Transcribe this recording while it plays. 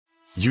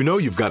You know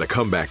you've got a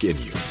comeback in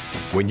you.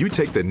 When you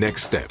take the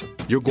next step,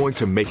 you're going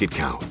to make it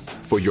count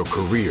for your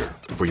career,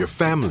 for your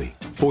family,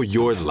 for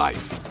your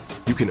life.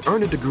 You can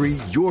earn a degree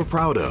you're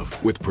proud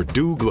of with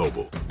Purdue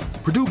Global.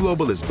 Purdue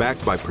Global is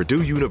backed by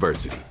Purdue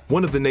University,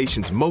 one of the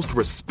nation's most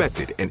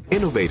respected and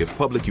innovative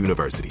public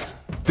universities.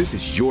 This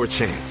is your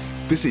chance.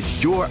 This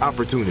is your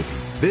opportunity.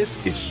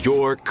 This is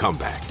your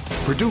comeback.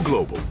 Purdue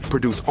Global,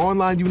 Purdue's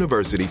online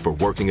university for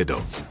working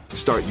adults.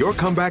 Start your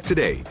comeback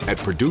today at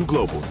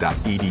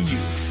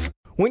purdueglobal.edu.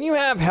 When you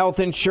have health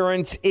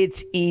insurance,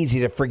 it's easy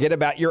to forget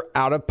about your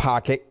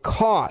out-of-pocket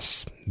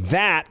costs.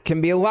 That can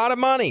be a lot of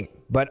money.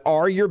 But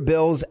are your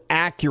bills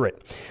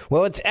accurate?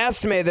 Well, it's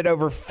estimated that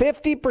over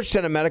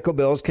 50% of medical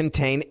bills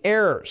contain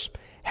errors.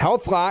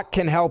 HealthLock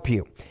can help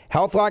you.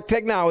 HealthLock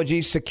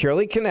technology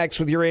securely connects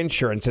with your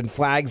insurance and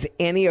flags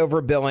any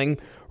overbilling,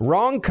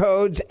 wrong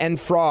codes, and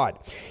fraud.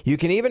 You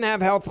can even have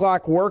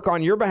HealthLock work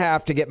on your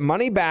behalf to get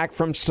money back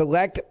from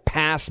select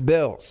past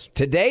bills.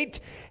 To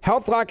date,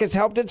 HealthLock has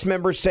helped its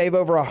members save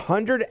over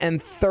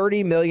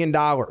 $130 million.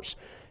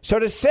 So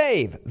to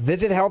save,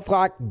 visit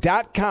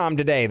healthlock.com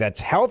today.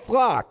 That's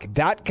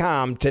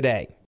healthlock.com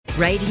today.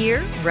 Right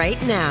here, right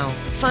now.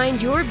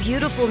 Find your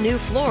beautiful new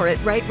floor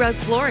at Right Rug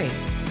Flooring.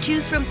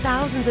 Choose from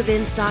thousands of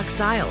in-stock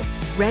styles,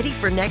 ready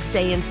for next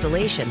day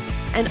installation,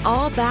 and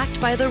all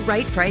backed by the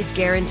right price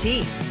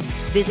guarantee.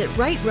 Visit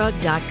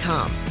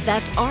rightrug.com.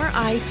 That's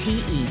RITERUG.com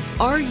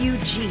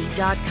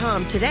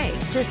today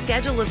to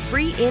schedule a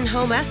free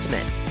in-home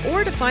estimate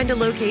or to find a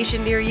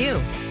location near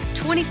you.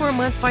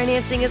 24-month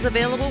financing is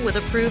available with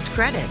approved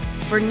credit.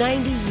 For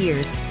 90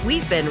 years,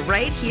 we've been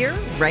right here,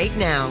 right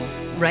now.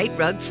 Right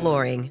Rug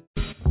Flooring.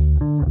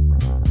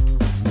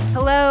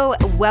 Hello,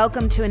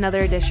 welcome to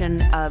another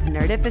edition of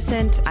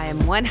Nerdificent. I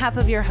am one half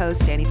of your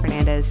host, Danny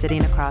Fernandez.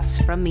 Sitting across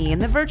from me in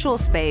the virtual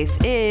space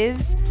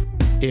is...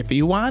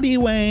 Iffy Waddy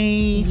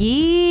Way.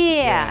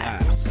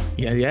 Yeah. Yes.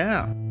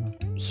 Yeah.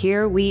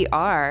 Here we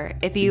are.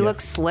 If you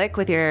look slick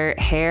with your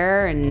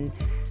hair and...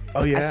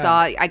 Oh yeah.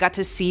 I got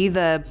to see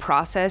the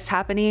process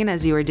happening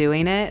as you were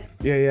doing it.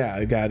 Yeah.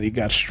 It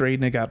got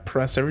straightened, it got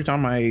pressed. Every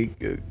time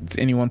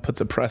anyone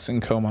puts a pressing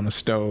comb on a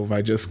stove,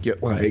 I just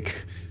get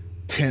like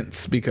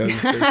tense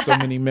because there's so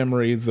many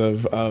memories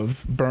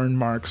of burn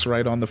marks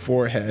right on the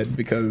forehead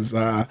because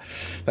that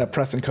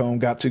pressing comb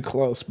got too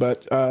close.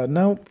 But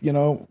no,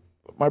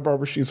 my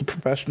barber, she's a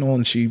professional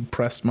and she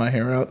pressed my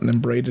hair out and then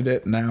braided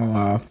it.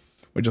 Now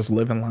we're just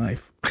living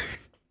life.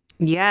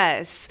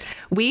 Yes.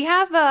 We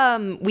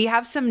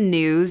have some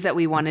news that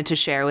we wanted to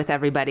share with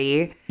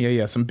everybody.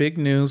 Yeah. Some big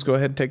news. Go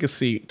ahead and take a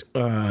seat.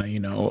 Come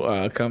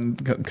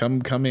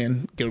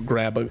in,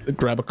 grab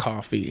a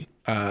coffee,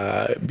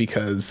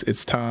 because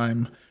it's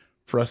time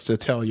for us to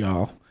tell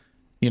y'all,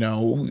 there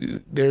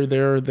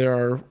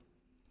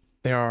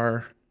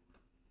are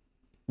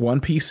One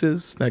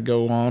Pieces that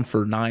go on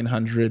for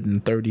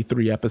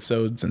 933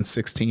 episodes and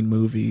 16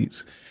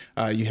 movies.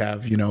 You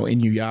have,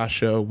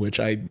 Inuyasha, which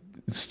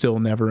still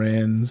never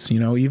ends,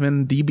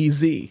 even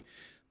DBZ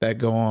that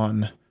go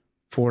on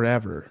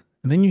forever.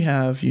 And then you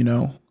have,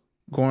 Gurren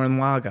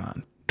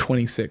Lagann,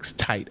 26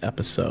 tight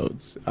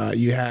episodes.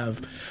 You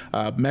have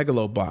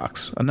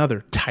Megalobox,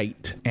 another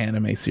tight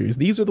anime series.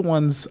 These are the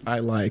ones I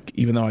like,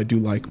 even though I do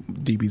like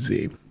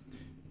DBZ.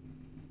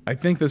 I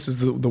think this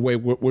is the way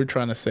we're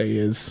trying to say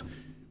is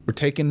we're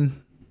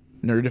taking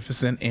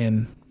Nerdificent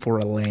in for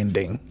a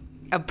landing.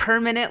 A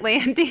permanent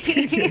landing.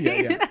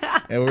 Yeah.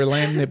 And we're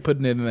landing it,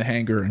 putting it in the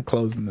hangar and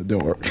closing the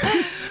door.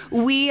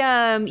 We,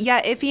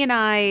 Iffy and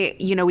I,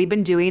 we've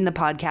been doing the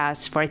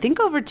podcast for, I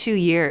think, over 2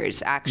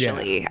 years,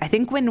 actually. Yeah. I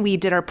think when we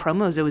did our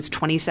promos, it was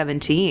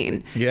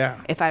 2017. Yeah.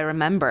 If I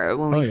remember,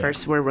 when we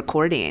first were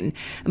recording.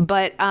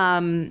 But,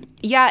 and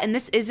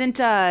this isn't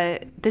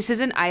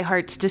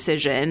iHeart's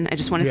decision. I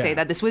just want to say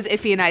that this was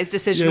Iffy and I's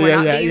decision. We're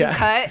not being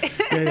cut.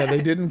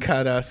 They didn't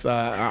cut us.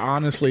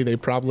 Honestly, they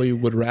probably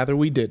would rather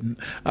we didn't.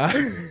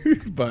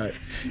 But,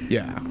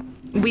 yeah.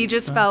 We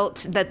just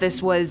felt that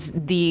this was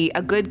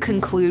a good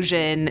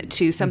conclusion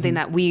to something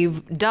that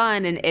we've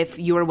done. And if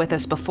you were with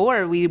us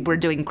before, we were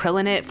doing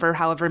Krillin' It for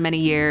however many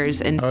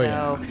years. And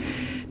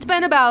it's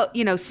been about,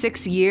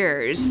 6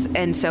 years.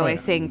 And so I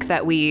think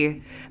that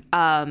we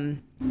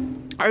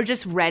are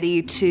just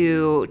ready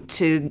to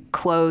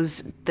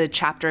close the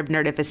chapter of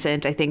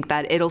Nerdificent. I think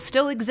that it'll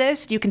still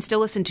exist. You can still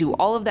listen to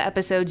all of the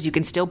episodes. You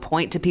can still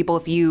point to people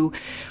if you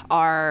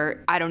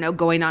are,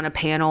 going on a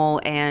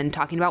panel and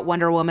talking about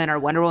Wonder Woman. Our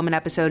Wonder Woman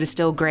episode is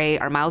still great.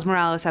 Our Miles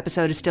Morales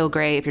episode is still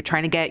great. If you're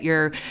trying to get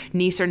your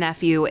niece or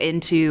nephew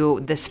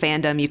into this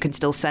fandom, you can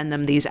still send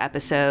them these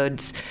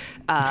episodes.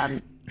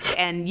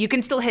 And you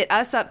can still hit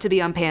us up to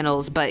be on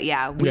panels. But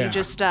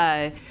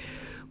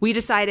we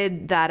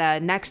decided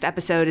that next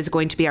episode is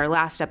going to be our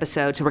last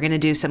episode. So we're going to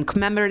do some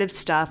commemorative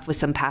stuff with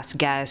some past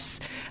guests.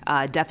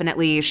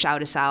 Definitely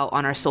shout us out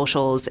on our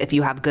socials if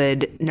you have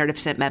good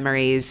Nerdificent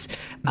memories.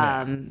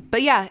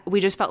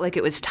 We just felt like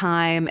it was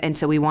time. And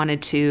so we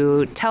wanted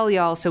to tell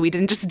y'all so we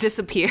didn't just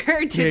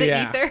disappear to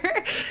the ether.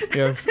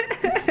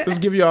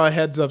 Just give you all a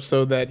heads up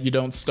so that you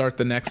don't start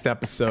the next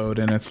episode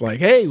and it's like,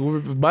 hey,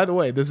 by the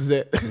way, this is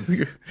it.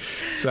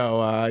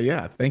 So,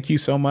 yeah, thank you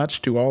so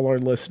much to all our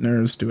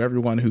listeners, to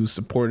everyone who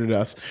supported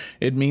us.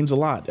 It means a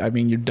lot. I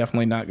mean, you're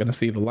definitely not going to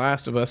see the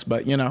last of us,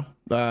 but, you know,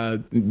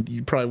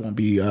 you probably won't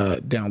be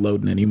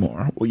downloading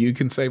anymore. Well, you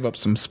can save up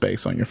some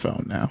space on your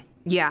phone now.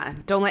 Yeah.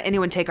 Don't let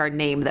anyone take our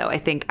name, though. I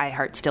think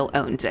iHeart still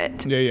owns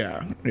it.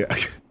 Yeah.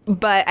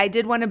 But I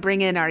did want to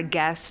bring in our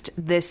guest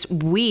this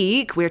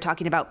week. We were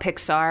talking about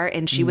Pixar,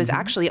 and she was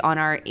actually on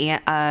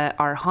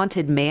our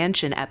Haunted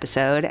Mansion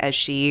episode, as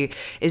she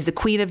is the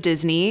queen of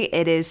Disney.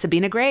 It is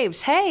Sabina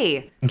Graves.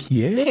 Hey.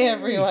 Yeah. Hey,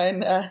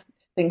 everyone.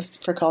 Thanks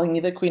for calling me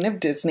the queen of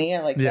Disney.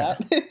 I like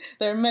that.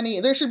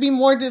 There should be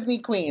more Disney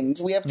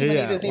queens. We have too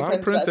many Disney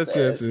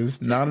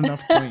princesses. Not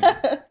enough queens.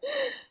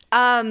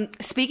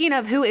 Speaking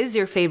of, who is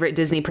your favorite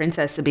Disney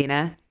princess,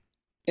 Sabina?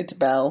 It's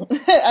Belle.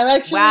 I'm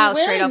actually wearing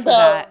straight off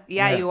Belle. the bat.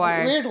 Yeah, you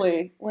are.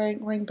 Weirdly,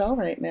 wearing Belle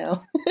right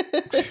now.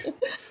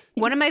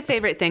 One of my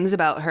favorite things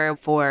about her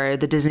for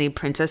the Disney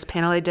Princess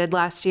panel I did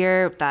last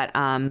year, that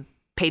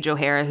Paige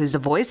O'Hara, who's the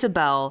voice of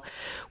Belle,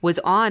 was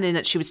on, and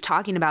that she was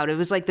talking about, it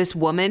was like this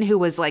woman who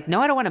was like,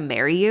 no, I don't want to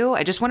marry you.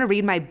 I just want to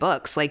read my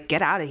books. Like,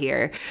 get out of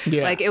here.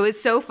 Yeah. Like, it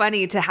was so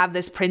funny to have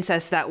this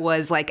princess that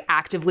was like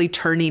actively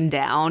turning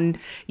down,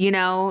 you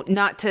know,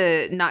 not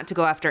to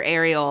go after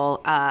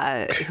Ariel,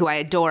 who I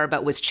adore,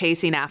 but was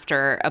chasing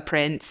after a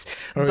prince.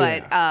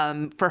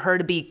 For her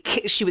to be,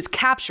 she was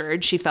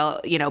captured. She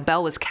felt, you know,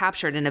 Belle was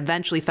captured and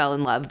eventually fell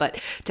in love. But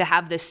to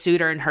have this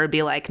suitor and her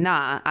be like,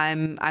 nah,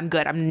 I'm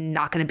good. I'm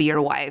not going to be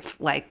your wife.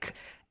 Like,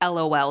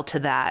 LOL to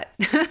that.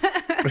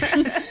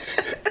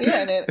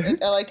 Yeah,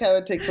 and I like how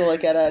it takes a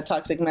look at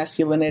toxic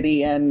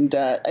masculinity, and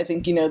I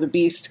think, you know, the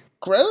Beast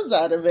grows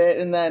out of it,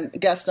 and then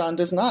Gaston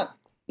does not,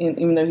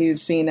 even though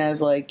he's seen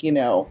as, like, you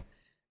know,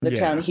 the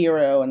town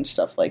hero and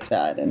stuff like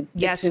that. And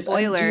it's his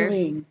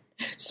undoing.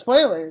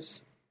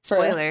 Spoilers.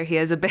 Spoiler, he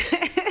has a bit.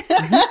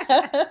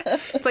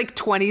 It's like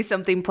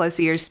 20-something plus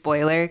years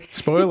spoiler.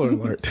 Spoiler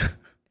alert.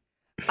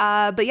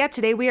 But yeah,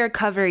 today we are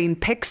covering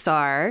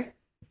Pixar.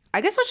 I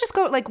guess let's just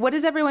go, like, what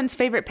is everyone's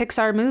favorite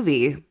Pixar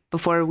movie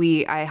before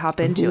I hop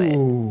into it?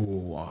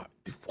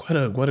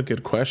 What a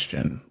good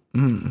question.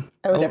 I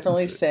would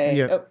definitely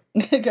say, go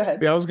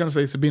ahead. Yeah, I was going to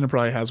say Sabina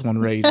probably has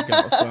one ready to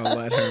go, so I'll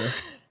let her.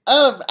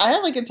 I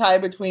have like a tie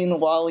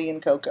between WALL-E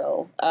and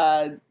Coco.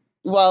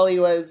 WALL-E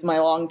was my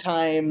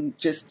longtime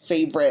just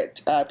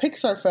favorite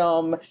Pixar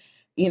film.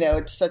 You know,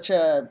 it's such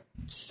a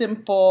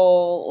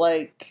simple,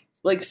 like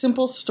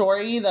simple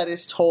story that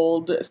is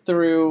told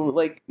through,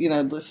 like, you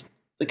know, this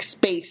like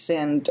space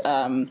and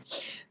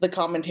the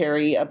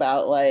commentary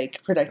about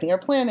like protecting our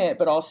planet,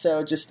 but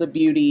also just the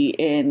beauty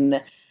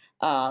in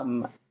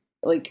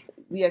like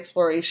the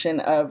exploration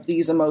of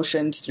these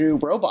emotions through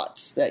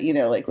robots that, you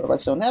know, like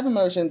robots don't have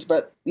emotions,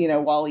 but, you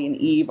know, WALL-E and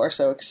Eve are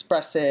so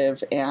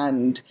expressive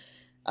and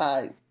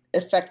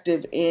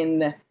effective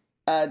in,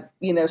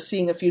 you know,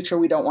 seeing a future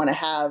we don't want to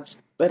have,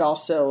 but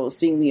also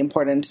seeing the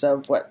importance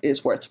of what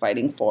is worth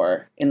fighting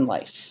for in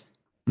life.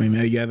 I mean,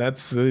 yeah,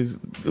 it's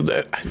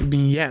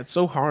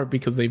so hard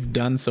because they've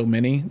done so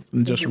many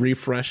and just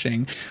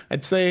refreshing.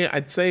 I'd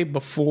say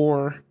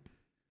before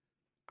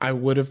I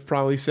would have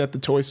probably set the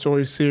Toy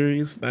Story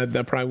series.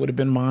 That probably would have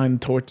been mine.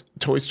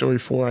 Toy Story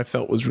 4 I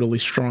felt was really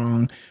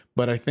strong,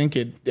 but I think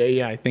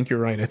I think you're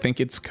right. I think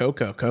it's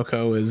Coco.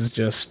 Coco is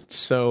just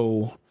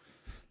so,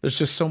 there's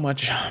just so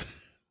much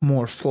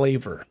more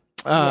flavor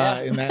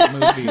in that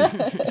movie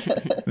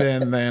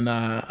than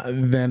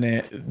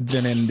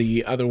in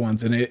the other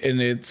ones,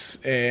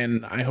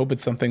 and I hope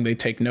it's something they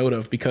take note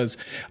of, because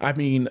I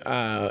mean,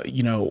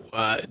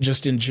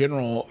 just in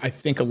general, I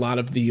think a lot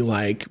of the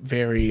like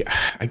very,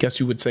 I guess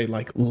you would say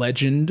like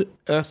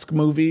legend-esque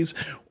movies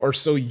are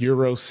so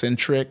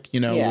Eurocentric,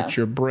 you know, with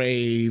your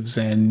Braves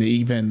and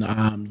even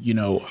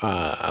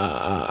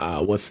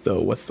what's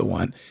the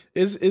one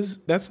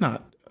is that's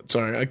not.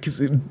 Sorry,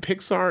 because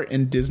Pixar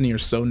and Disney are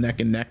so neck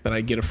and neck that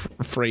I get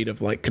afraid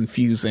of like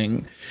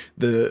confusing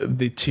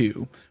the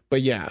two.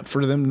 But yeah,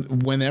 for them,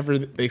 whenever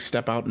they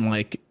step out and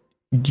like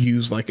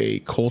use like a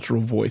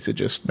cultural voice, it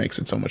just makes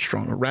it so much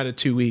stronger.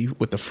 Ratatouille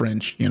with the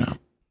French, you know.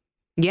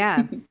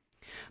 Yeah.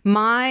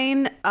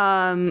 Mine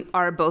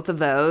are both of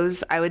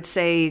those. I would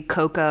say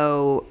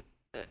Coco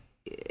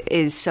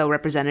is so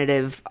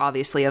representative,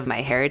 obviously, of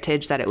my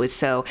heritage, that it was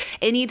so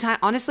anytime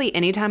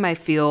I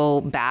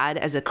feel bad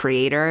as a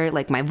creator,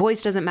 like my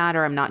voice doesn't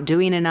matter, I'm not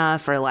doing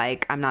enough, or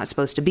like I'm not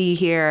supposed to be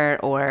here,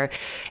 or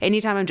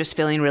anytime I'm just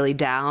feeling really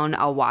down,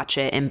 I'll watch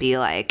it and be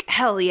like,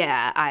 hell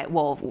yeah,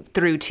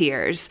 through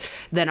tears,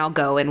 then I'll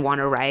go and want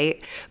to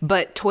write.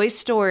 But Toy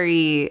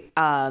Story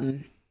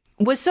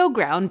was so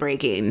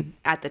groundbreaking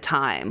at the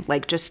time,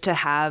 like just to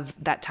have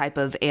that type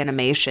of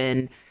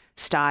animation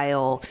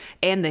style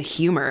and the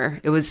humor.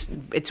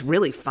 It's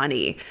really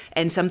funny,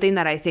 and something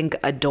that I think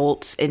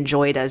adults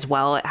enjoyed as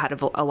well. It had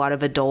a lot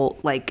of adult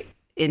like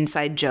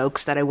inside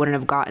jokes that I wouldn't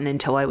have gotten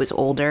until I was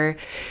older.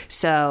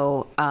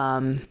 So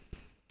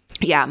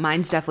yeah,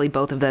 mine's definitely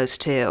both of those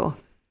too.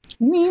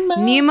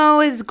 Nemo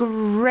is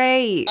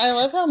great. I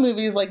love how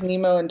movies like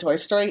Nemo and Toy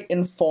Story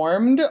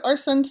informed our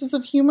senses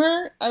of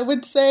humor, I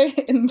would say,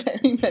 in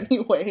very many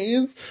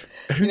ways.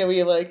 You know,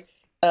 we like,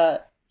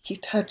 he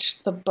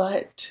touched the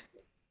butt,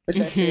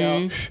 which I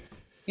feel,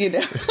 you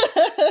know.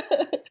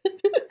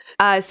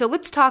 So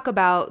let's talk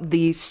about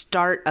the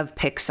start of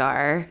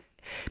Pixar.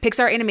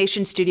 Pixar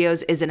Animation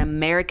Studios is an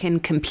American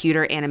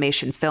computer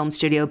animation film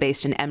studio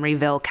based in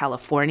Emeryville,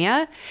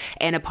 California,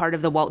 and a part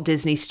of the Walt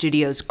Disney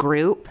Studios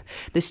Group.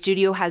 The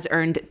studio has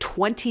earned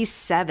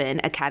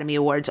 27 Academy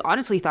Awards.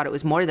 Honestly, thought it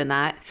was more than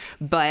that,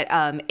 but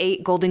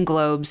 8 Golden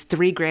Globes,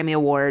 3 Grammy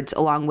Awards,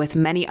 along with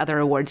many other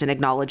awards and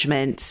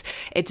acknowledgments.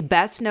 It's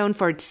best known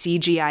for its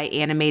CGI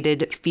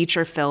animated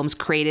feature films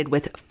created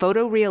with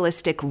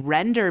photorealistic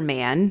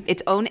RenderMan,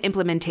 its own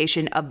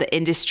implementation of the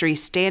industry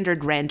standard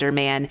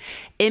RenderMan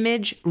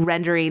image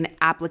rendering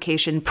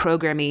application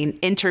programming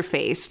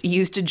interface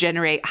used to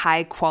generate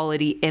high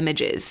quality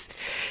images.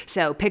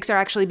 So Pixar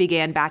actually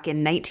began back in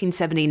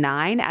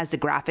 1979 as the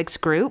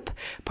graphics group,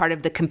 part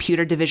of the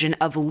computer division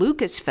of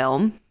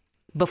Lucasfilm,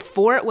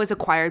 before it was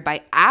acquired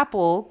by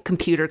Apple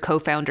computer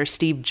co-founder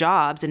Steve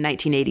Jobs in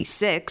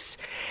 1986.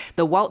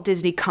 The Walt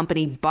Disney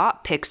Company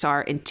bought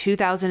Pixar in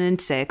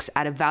 2006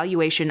 at a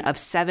valuation of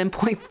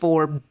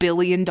 $7.4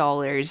 billion.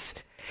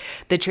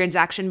 The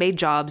transaction made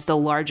Jobs the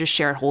largest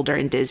shareholder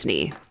in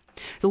Disney.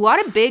 There's a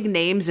lot of big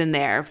names in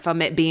there,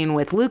 from it being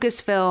with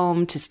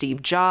Lucasfilm to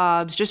Steve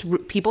Jobs, just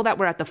people that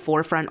were at the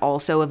forefront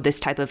also of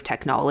this type of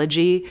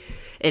technology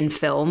in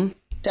film.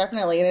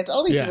 Definitely. And it's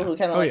all these people who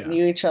kind of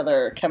knew each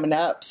other coming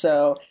up.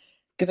 So,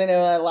 because I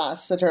know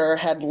Lasseter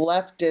had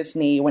left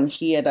Disney when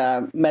he had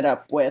met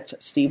up with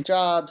Steve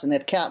Jobs and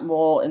Ed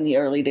Catmull in the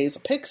early days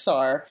of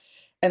Pixar.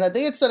 And that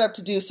they had set up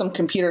to do some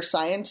computer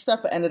science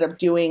stuff, but ended up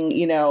doing,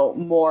 you know,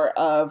 more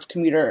of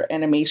computer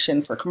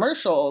animation for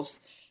commercials.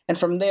 And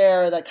from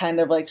there, that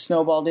kind of like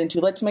snowballed into,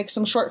 let's make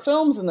some short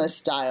films in this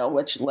style,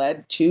 which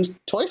led to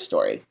Toy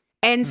Story.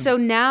 And so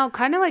now,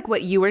 kind of like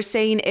what you were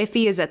saying,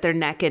 Iffy, is that they're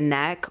neck and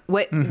neck.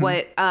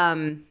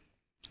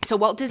 So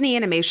Walt Disney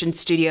Animation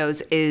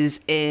Studios is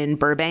in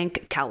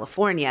Burbank,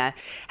 California.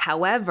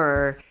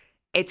 However,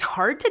 it's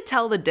hard to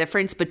tell the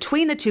difference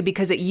between the two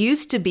because it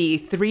used to be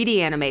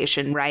 3D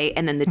animation, right?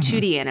 And then the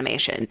 2D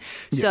animation.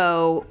 Yeah.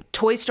 So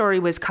Toy Story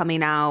was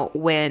coming out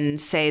when,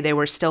 say, they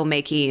were still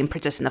making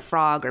Princess and the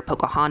Frog or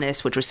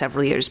Pocahontas, which was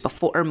several years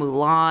before, or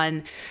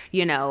Mulan.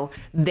 You know,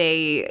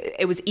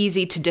 it was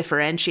easy to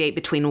differentiate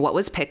between what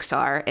was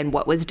Pixar and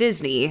what was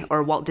Disney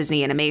or Walt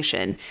Disney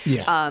Animation.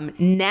 Yeah.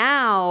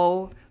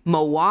 Now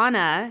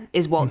Moana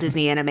is Walt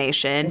Disney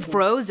Animation.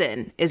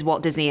 Frozen is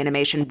Walt Disney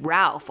Animation.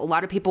 Ralph. A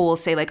lot of people will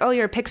say like, oh,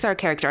 you're a Pixar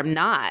character. I'm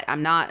not.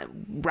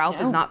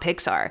 Ralph is not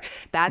Pixar.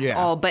 That's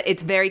all. But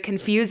it's very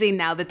confusing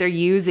now that they're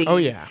using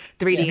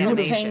 3D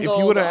animation. If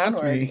you would have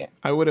asked me,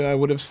 I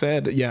would have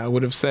said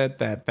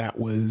that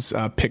was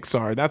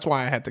Pixar. That's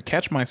why I had to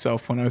catch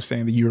myself when I was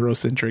saying the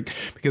Eurocentric,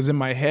 because in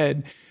my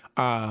head,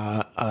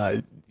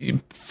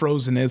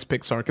 Frozen is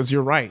Pixar, because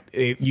you're right.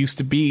 It used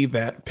to be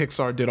that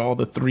Pixar did all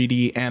the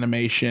 3D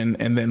animation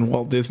and then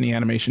Walt Disney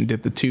Animation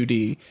did the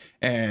 2D,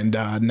 and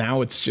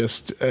now it's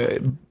just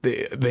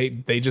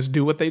they just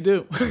do what they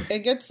do. It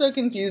gets so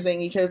confusing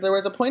because there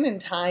was a point in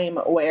time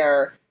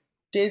where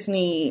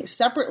Disney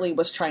separately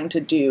was trying to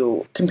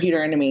do computer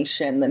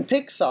animation than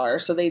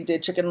Pixar. So they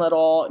did Chicken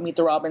Little, Meet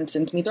the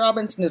Robinsons. Meet the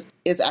Robinsons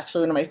is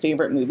actually one of my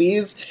favorite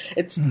movies.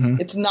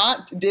 It's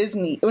not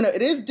Disney. Oh no,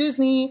 it is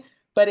Disney,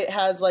 but it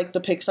has like the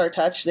Pixar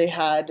touch. They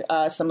had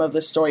some of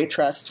the story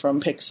trust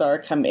from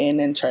Pixar come in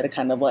and try to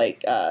kind of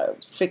like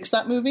fix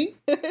that movie.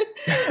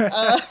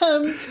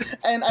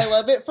 And I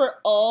love it for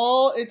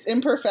all its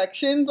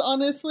imperfections,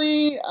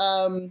 honestly.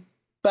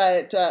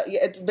 But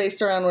it's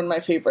based around one of my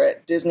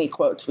favorite Disney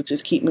quotes, which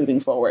is "keep moving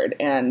forward,"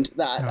 and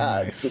that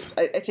nice.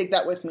 I take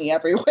that with me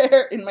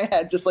everywhere in my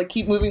head. Just like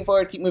keep moving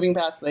forward, keep moving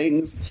past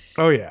things.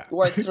 Oh yeah,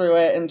 work through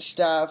it and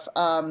stuff.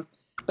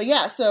 But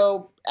yeah,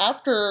 so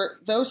after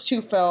those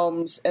two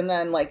films, and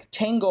then like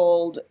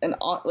Tangled and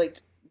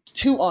like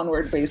two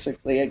onward,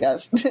 basically, I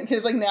guess,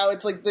 because like now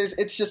it's like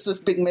it's just this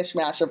big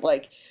mishmash of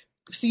like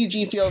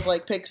CG feels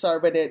like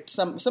Pixar, but it's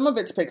some of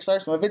it's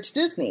Pixar, some of it's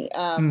Disney.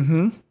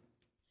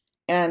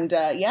 And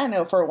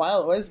for a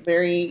while it was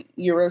very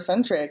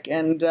Eurocentric,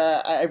 and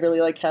I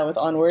really like how with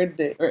Onward,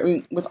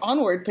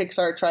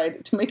 Pixar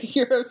tried to make a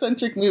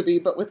Eurocentric movie,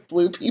 but with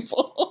blue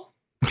people.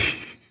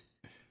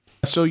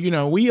 So,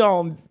 we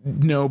all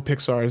know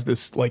Pixar is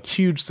this like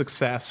huge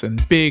success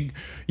and big,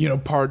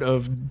 part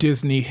of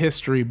Disney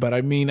history. But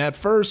I mean, at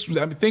first,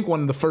 I think one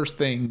of the first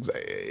things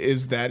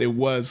is that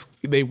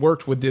they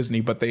worked with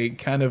Disney, but they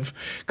kind of,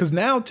 because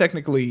now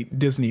technically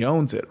Disney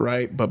owns it,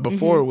 right? But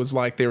before it was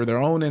like they were their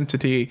own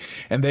entity,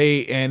 and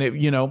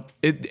CGI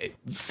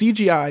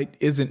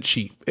isn't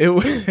cheap.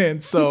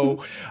 And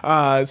so,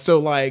 their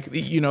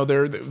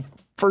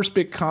first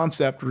big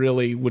concept,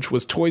 really, which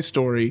was Toy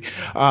Story,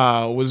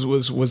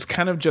 was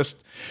kind of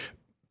just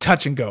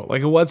touch and go.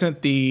 Like it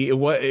wasn't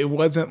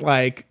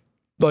like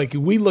like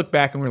we look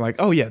back and we're like,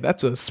 oh yeah,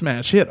 that's a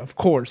smash hit, of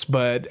course.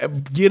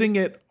 But getting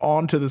it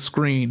onto the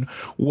screen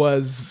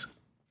was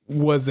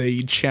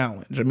a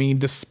challenge. I mean,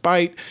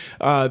 despite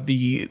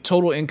the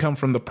total income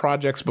from the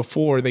projects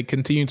before, they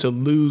continue to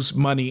lose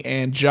money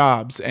and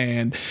jobs.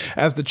 And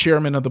as the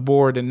chairman of the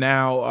board, and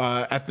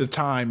now at the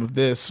time of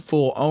this,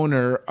 full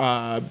owner,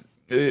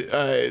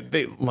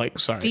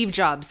 Steve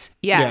Jobs.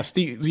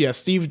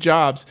 Steve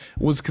Jobs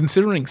was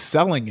considering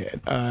selling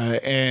it,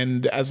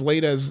 and as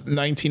late as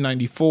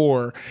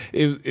 1994,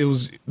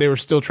 they were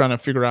still trying to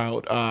figure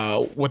out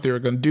what they were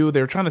going to do. They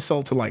were trying to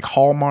sell it to like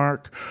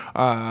Hallmark,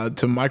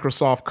 to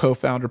Microsoft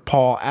co-founder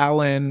Paul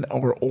Allen,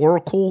 or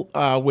Oracle.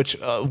 Which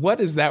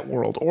what is that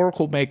world?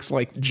 Oracle makes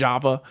like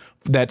Java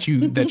that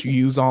you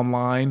use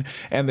online,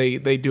 and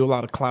they do a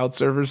lot of cloud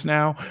servers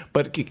now.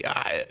 But what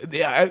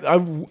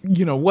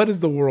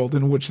is the world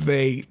in which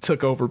they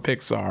took over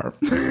Pixar?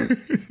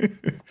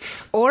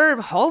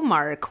 Or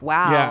Hallmark?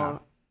 Wow. Yeah.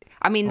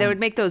 I mean, they would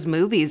make those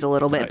movies a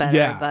little bit better,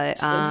 yeah. but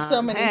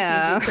so many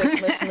CG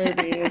Christmas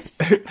movies.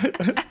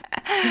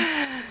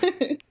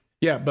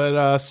 Yeah,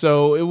 but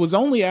so it was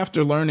only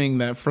after learning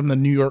that from the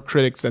New York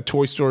critics that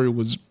Toy Story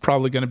was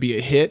probably going to be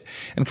a hit,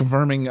 and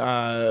confirming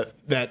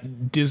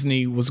that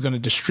Disney was going to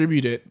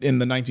distribute it in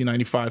the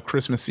 1995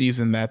 Christmas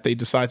season, that they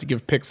decided to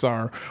give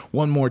Pixar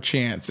one more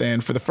chance.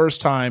 And for the first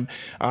time,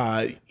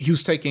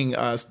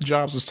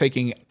 Jobs was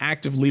taking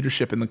active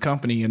leadership in the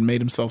company and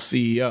made himself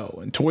CEO.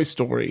 And Toy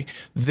Story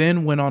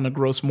then went on to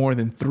gross more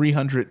than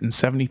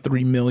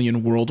 $373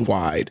 million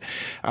worldwide.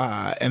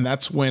 And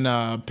that's when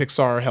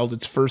Pixar held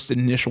its first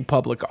initial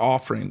public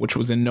offering, which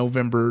was in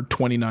November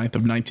 29th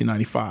of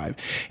 1995.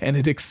 And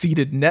it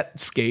exceeded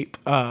Netscape.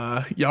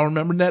 Y'all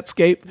remember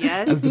Netscape?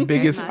 Yes. As the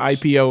biggest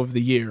IPO of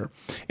the year.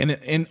 And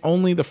in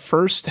only the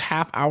first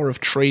half hour of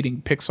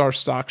trading, Pixar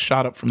stock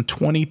shot up from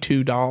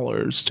 $22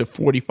 to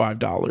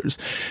 $45.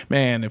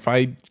 Man, if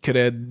I could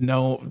have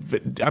known,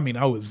 I mean,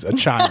 I was a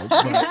child,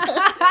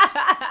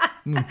 but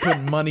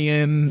putting money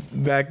in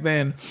back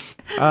then.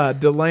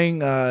 Delaying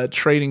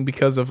trading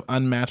because of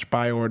unmatched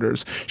buy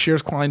orders.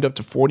 Shares climbed up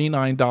to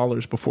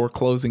 $49 before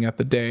closing at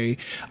the day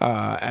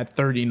at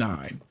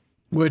 $39.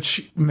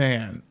 Which,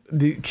 man,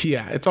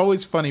 it's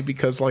always funny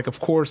because, like, of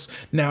course,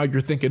 now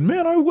you're thinking,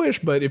 man, I wish.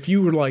 But if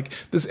you were like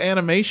this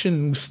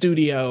animation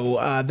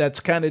studio that's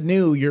kind of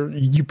new,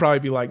 you'd probably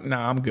be like,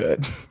 nah, I'm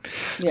good.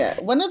 Yeah.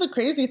 One of the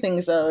crazy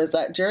things, though, is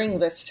that during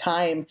this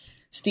time,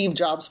 Steve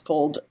Jobs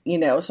pulled,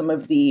 some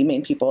of the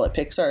main people at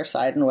Pixar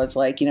aside and was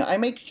like, I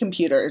make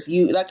computers.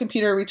 That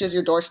computer reaches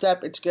your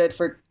doorstep. It's good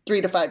for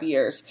 3 to 5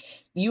 years.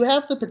 You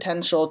have the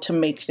potential to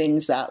make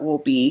things that will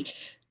be,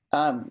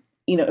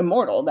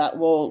 immortal, that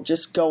will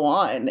just go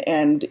on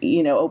and,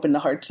 open the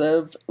hearts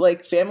of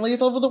like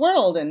families over the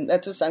world. And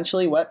that's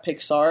essentially what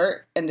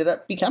Pixar ended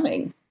up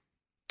becoming.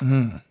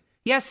 Mm.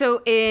 Yeah,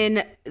 so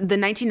in the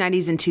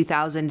 1990s and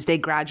 2000s, they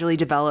gradually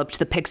developed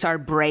the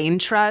Pixar Brain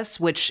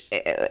Trust, which,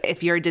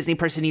 if you're a Disney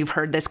person, you've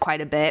heard this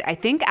quite a bit. I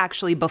think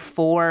actually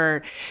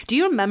before, do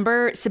you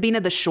remember,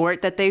 Sabina, the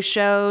short that they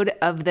showed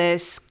of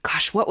this?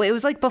 Gosh, it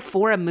was like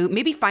before a movie,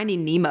 maybe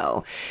Finding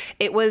Nemo.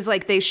 It was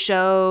like they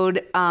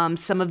showed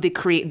some of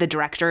the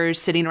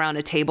directors sitting around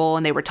a table,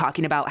 and they were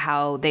talking about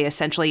how they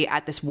essentially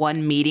at this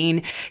one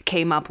meeting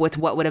came up with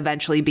what would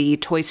eventually be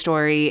Toy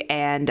Story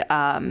and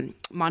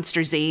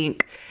Monsters,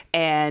 Inc.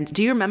 And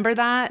do you remember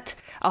that?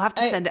 I'll have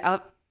to send it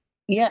up.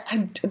 Yeah,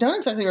 I don't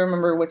exactly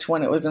remember which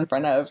one it was in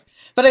front of.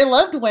 But I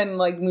loved when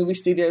like movie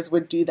studios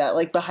would do that,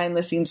 like behind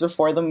the scenes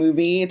before the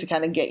movie, to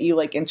kind of get you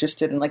like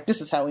interested in like, this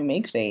is how we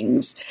make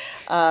things.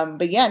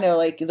 But yeah, no,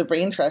 like the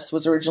Brain Trust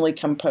was originally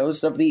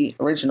composed of the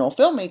original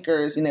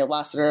filmmakers,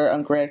 Lasseter,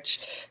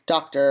 Unkrich,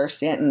 Dr.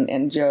 Stanton,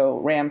 and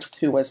Joe Ramth,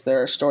 who was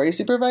their story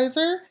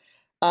supervisor.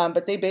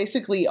 But they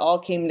basically all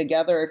came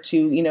together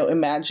to,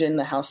 imagine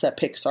the house that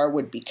Pixar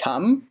would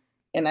become.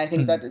 And I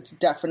think that it's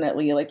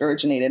definitely like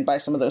originated by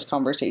some of those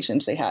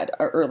conversations they had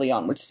early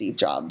on with Steve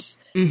Jobs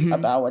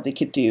about what they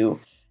could do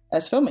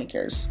as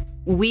filmmakers.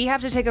 We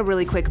have to take a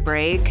really quick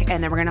break,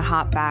 and then we're going to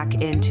hop back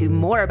into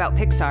more about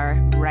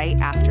Pixar right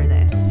after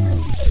this.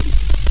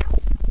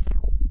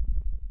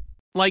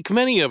 Like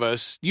many of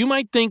us, you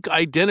might think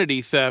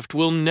identity theft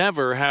will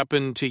never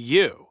happen to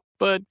you.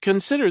 But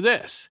consider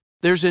this.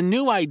 There's a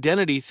new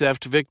identity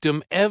theft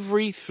victim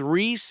every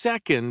 3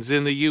 seconds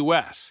in the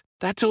U.S.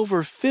 That's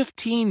over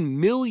 15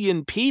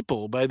 million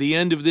people by the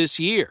end of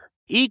this year,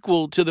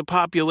 equal to the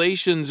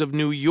populations of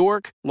New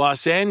York,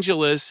 Los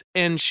Angeles,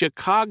 and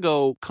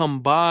Chicago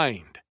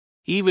combined.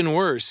 Even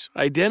worse,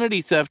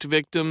 identity theft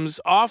victims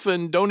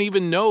often don't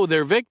even know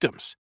they're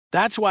victims.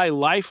 That's why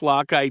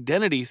LifeLock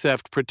Identity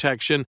Theft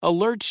Protection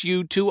alerts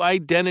you to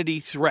identity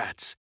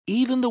threats,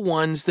 even the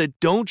ones that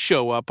don't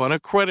show up on a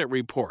credit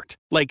report,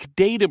 like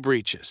data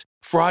breaches,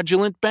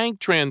 fraudulent bank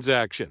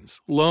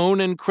transactions, loan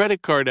and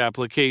credit card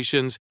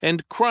applications,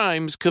 and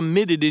crimes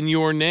committed in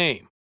your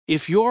name.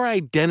 If your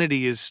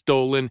identity is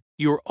stolen,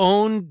 your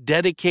own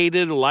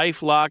dedicated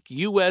LifeLock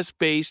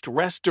U.S.-based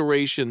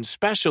restoration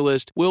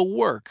specialist will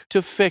work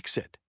to fix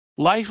it.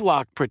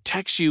 LifeLock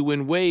protects you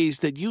in ways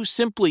that you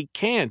simply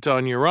can't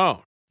on your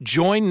own.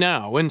 Join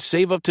now and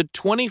save up to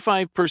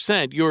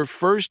 25% your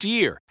first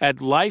year at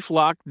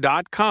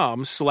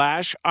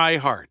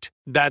LifeLock.com/iHeart.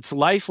 That's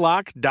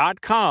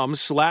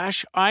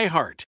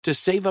LifeLock.com/iHeart to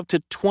save up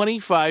to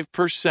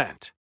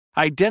 25%.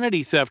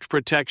 Identity theft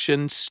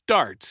protection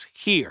starts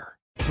here.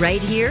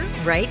 Right here,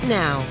 right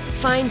now.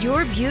 Find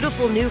your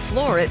beautiful new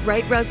floor at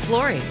Right Rug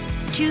Flooring.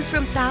 Choose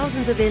from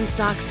thousands of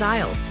in-stock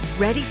styles,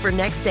 ready for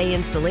next day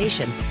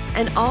installation,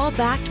 and all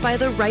backed by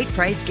the right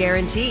price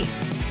guarantee.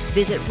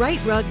 Visit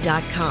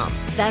rightrug.com.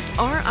 That's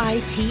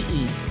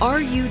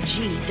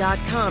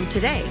RITERUG.com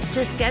today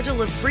to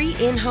schedule a free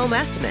in-home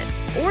estimate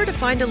or to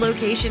find a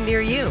location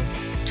near you.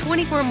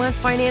 24-month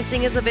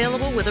financing is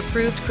available with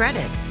approved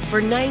credit.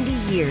 For 90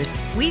 years,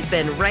 we've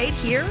been right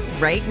here,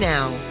 right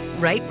now.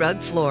 Right Rug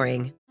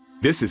Flooring.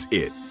 This is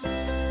it.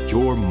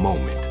 Your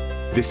moment.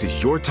 This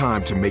is your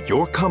time to make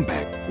your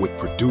comeback with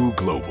Purdue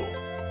Global.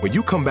 When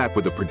you come back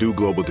with a Purdue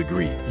Global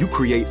degree, you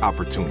create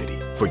opportunity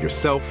for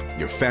yourself,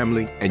 your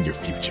family, and your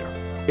future.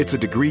 It's a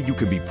degree you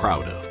can be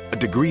proud of, a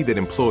degree that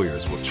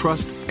employers will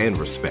trust and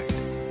respect.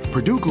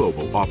 Purdue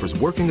Global offers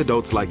working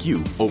adults like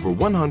you over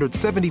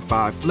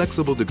 175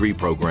 flexible degree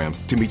programs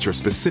to meet your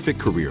specific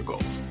career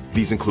goals.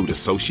 These include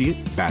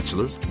associate,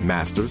 bachelor's,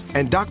 master's,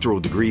 and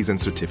doctoral degrees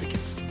and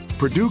certificates.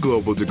 Purdue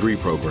Global degree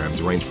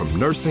programs range from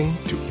nursing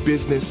to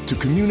business to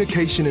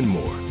communication and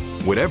more.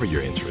 Whatever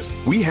your interest,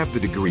 we have the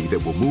degree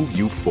that will move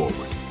you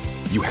forward.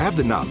 You have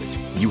the knowledge,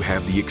 you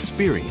have the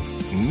experience.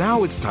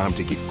 Now it's time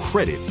to get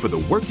credit for the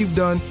work you've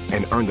done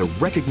and earn the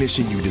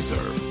recognition you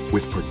deserve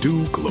with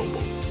Purdue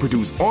Global,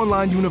 Purdue's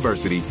online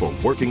university for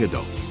working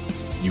adults.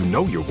 You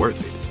know you're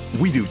worth it.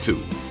 We do too.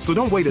 So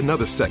don't wait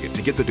another second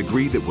to get the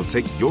degree that will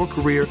take your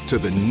career to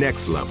the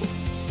next level.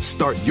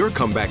 Start your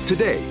comeback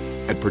today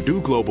at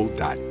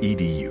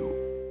purdueglobal.edu.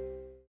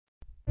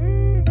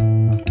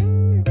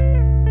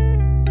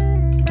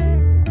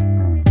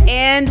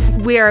 And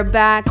we are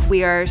back.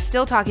 We are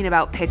still talking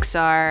about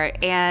Pixar.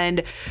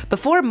 And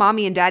before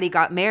Mommy and Daddy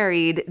got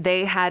married,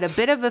 they had a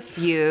bit of a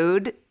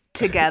feud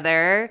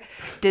together,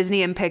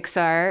 Disney and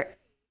Pixar.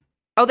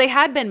 Oh, they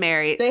had been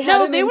married. They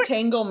had an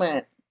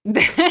entanglement.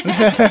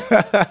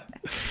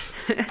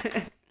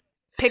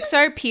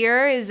 Pixar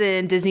Pier is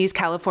in Disney's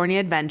California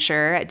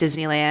Adventure at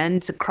Disneyland.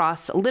 It's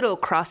a little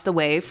across the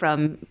way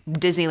from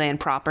Disneyland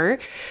proper.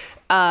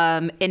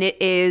 And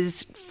it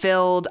is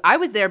filled. I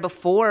was there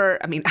before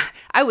it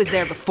was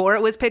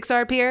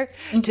Pixar Pier,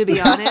 to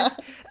be honest.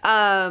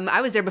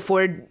 I was there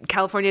before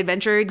California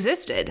Adventure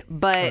existed.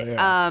 But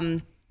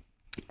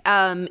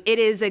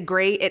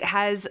it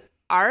has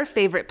our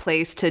favorite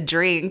place to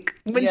drink.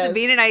 When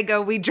Sabine and I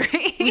go, we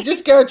drink. We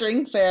just go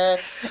drink there.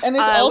 And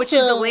it's also, which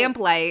is the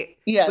Lamplight,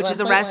 which is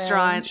a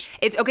restaurant. Lounge.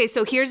 It's okay.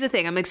 So here's the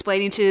thing. I'm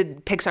explaining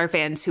to Pixar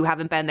fans who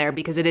haven't been there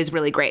because it is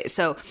really great.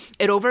 So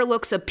it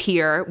overlooks a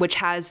pier, which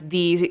has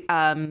the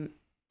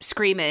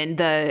Screamin',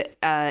 the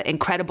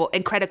Incredicoaster.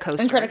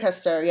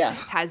 Incredicoaster, yeah.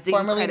 Has the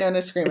formerly known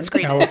as Screamin'.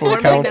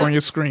 California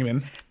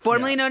Screamin'.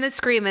 Formerly known as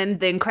Screamin',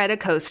 the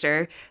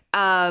Incredicoaster.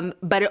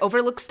 But it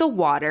overlooks the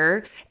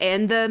water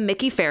and the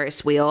Mickey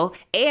Ferris wheel.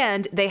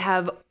 And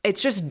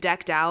it's just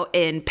decked out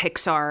in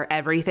Pixar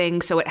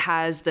everything. So it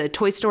has the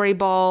Toy Story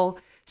ball.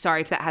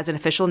 Sorry if that has an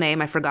official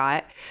name. I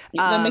forgot.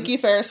 The Mickey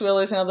Ferris wheel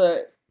is now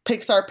the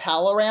Pixar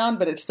Pal Around,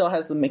 but it still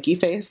has the Mickey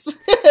face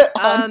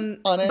on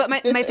it. But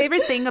my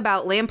favorite thing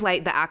about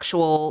Lamplight, the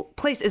actual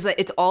place, is that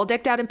it's all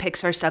decked out in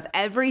Pixar stuff.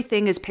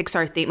 Everything is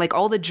Pixar themed. Like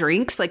all the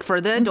drinks, like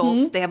for the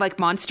adults, they have like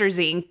Monsters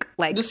Inc.,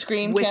 like the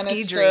Scream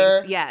whiskey canister.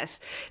 Drinks. Yes,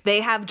 they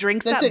have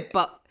drinks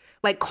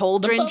like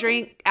cauldron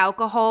drink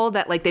alcohol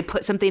that like they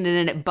put something in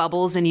and it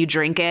bubbles and you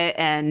drink it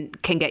and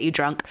can get you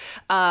drunk.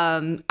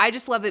 I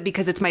just love it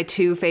because it's my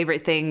two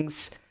favorite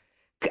things.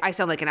 I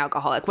sound like an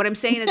alcoholic. What I'm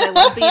saying is I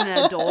love being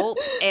an adult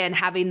and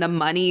having the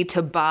money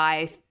to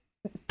buy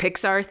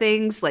Pixar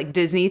things, like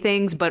Disney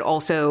things, but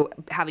also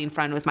having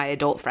fun with my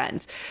adult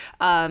friends.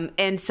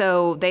 And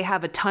so they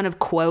have a ton of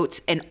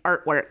quotes and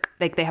artwork.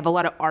 Like they have a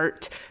lot of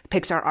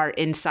Pixar art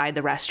inside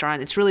the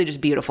restaurant. It's really just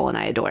beautiful and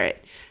I adore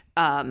it.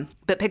 But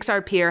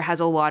Pixar Pier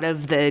has a lot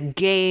of the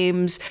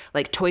games,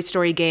 like Toy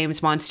Story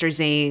games, Monsters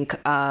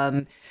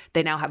Inc.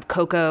 They now have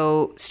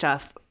Coco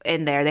stuff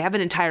in there. They have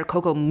an entire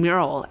Coco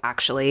mural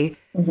actually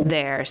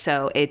there.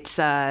 So it's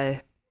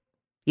Did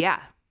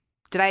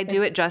I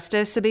do it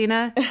justice,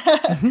 Sabina?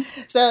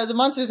 So the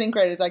Monsters Inc.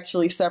 ride is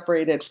actually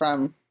separated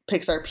from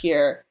Pixar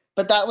Pier,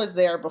 but that was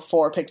there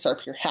before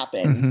Pixar Pier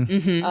happened.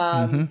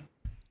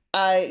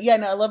 I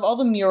love all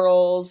the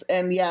murals,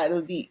 and the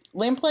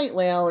Lamplight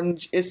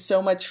Lounge is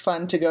so much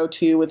fun to go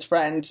to with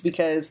friends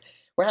because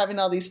we're having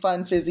all these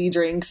fun fizzy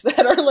drinks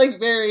that are like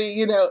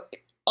very,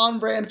 on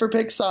brand for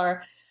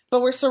Pixar.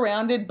 But we're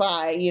surrounded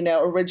by,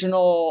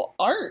 original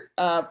art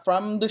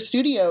from the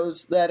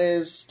studios. That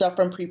is stuff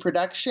from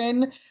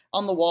pre-production.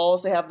 On the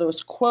walls, they have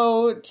those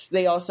quotes.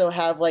 They also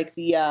have like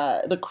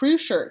the crew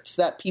shirts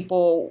that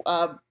people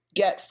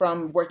get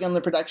from working on the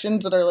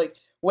productions that are like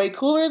way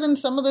cooler than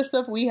some of the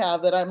stuff we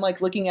have that I'm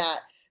like looking at.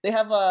 They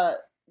had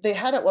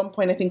at one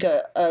point, I think,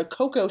 a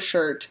Coco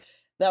shirt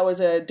that was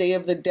a Day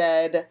of the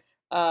Dead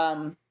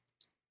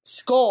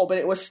skull, but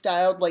it was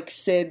styled like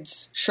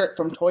Sid's shirt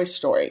from Toy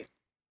Story.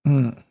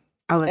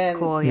 Oh, that's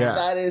cool. Yeah.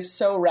 That is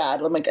so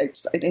rad. I'm like, I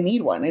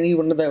need one. I need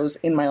one of those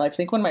in my life. I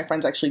think one of my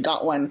friends actually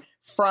got one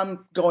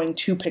from going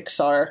to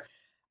Pixar.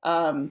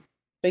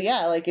 But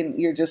yeah, like,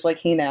 and you're just like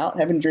hanging out,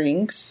 having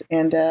drinks,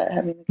 and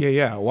having.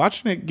 Yeah.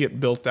 Watching it get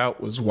built out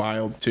was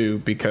wild too,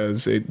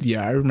 because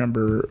I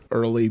remember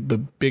early the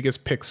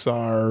biggest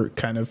Pixar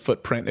kind of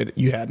footprint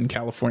you had in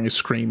California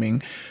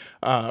Screaming,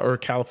 or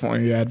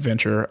California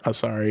Adventure,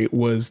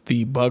 was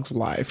the Bugs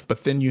Life.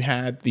 But then you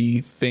had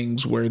the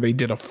things where they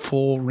did a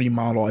full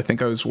remodel. I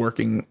think I was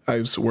working at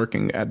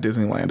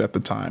Disneyland at the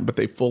time, but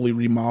they fully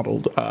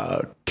remodeled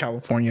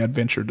California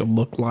Adventure to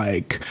look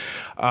like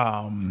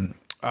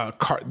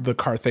the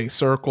Carthay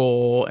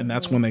Circle, and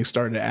that's when they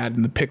started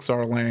adding the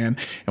Pixar Land.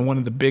 And one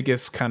of the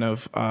biggest kind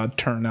of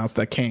turnouts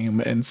that came,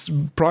 and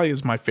probably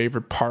is my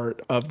favorite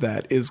part of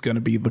that, is going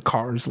to be the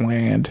Cars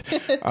Land,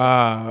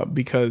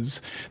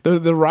 because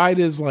the ride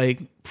is like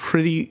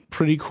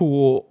pretty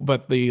cool,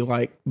 but the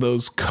like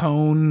those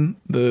cone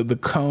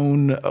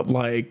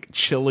like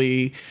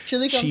chili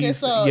con cheese,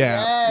 queso,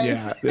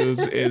 yes.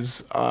 it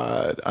is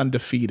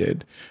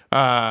undefeated,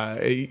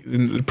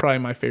 probably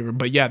my favorite.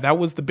 But yeah, that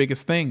was the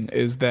biggest thing,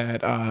 is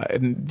that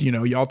and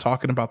y'all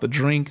talking about the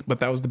drink, but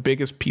that was the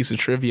biggest piece of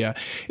trivia,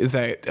 is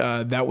that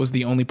that was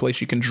the only place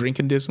you can drink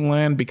in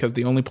Disneyland, because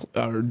the only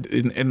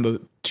in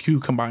the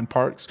two combined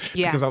parks,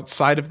 because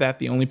outside of that,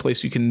 the only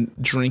place you can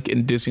drink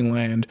in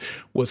Disneyland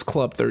was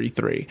Club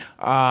 33.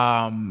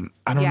 I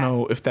don't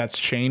know if that's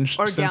changed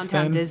or since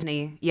downtown then.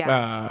 Disney.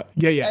 Like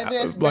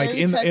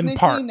in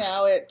parks.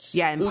 Now it's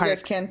in Uga's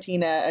parks.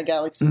 Cantina at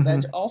Galaxy's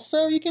Edge.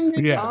 Also, you can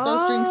drink that, but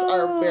those drinks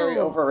are very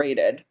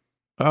overrated.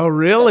 Oh,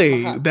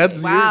 really?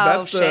 That's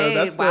I've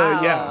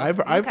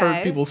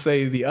heard people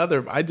say the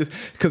other.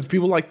 Because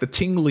people like the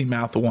tingly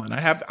mouth one.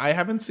 I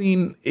haven't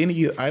seen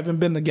any. I haven't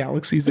been to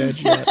Galaxy's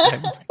Edge yet.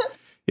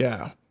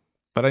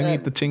 But I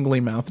need the tingly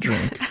mouth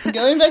drink.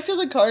 Going back to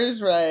the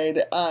Cars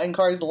ride and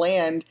Cars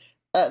Land,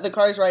 the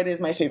Cars ride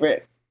is my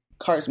favorite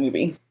Cars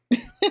movie.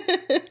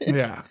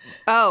 Yeah.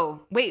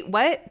 Oh, wait,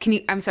 what?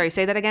 I'm sorry,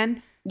 say that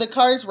again? The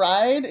Cars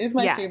ride is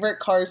my favorite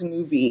Cars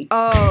movie.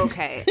 Oh,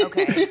 okay.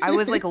 I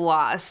was like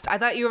lost. I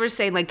thought you were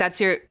saying like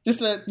that's your.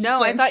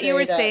 I thought you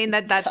were saying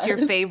that that's your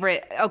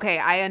favorite. Okay,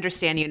 I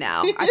understand you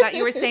now. I thought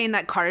you were saying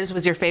that Cars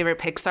was your favorite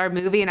Pixar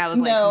movie, and I was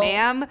like,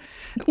 ma'am,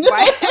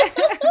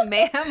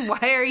 why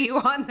are you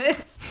on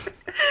this?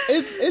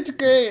 It's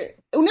great.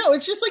 No,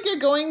 it's just like you're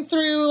going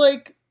through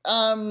like.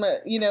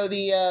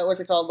 The what's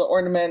it called? The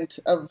ornament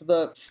of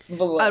the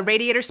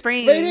Radiator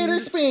Springs. Radiator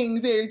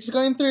Springs. Yeah, you're just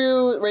going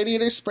through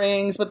Radiator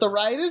Springs, but the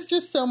ride is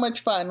just so much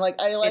fun.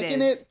 Like I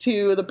liken it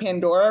to the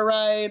Pandora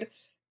ride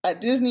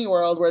at Disney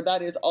World, where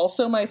that is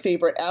also my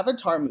favorite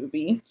Avatar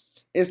movie.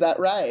 Is that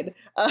ride?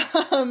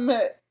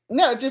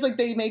 No, just like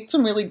they make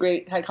some really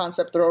great high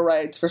concept thrill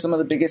rides for some of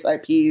the biggest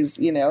IPs,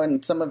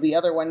 and some of the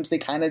other ones they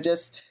kind of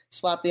just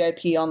slap the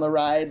IP on the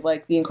ride,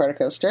 like the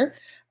Incredicoaster.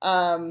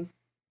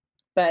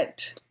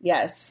 But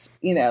yes,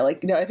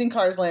 I think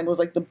Cars Land was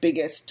like the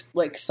biggest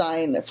like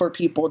sign for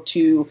people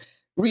to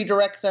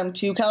redirect them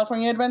to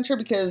California Adventure,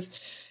 because,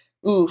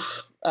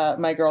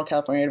 my girl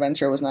California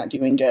Adventure was not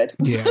doing good.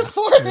 Yeah,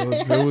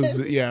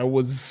 it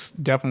was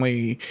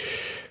definitely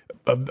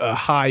a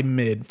high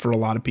mid for a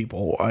lot of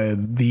people.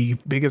 The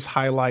biggest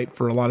highlight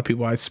for a lot of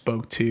people I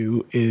spoke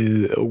to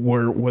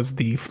was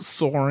the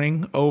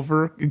soaring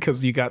over,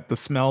 because you got the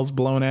smells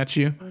blown at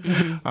you.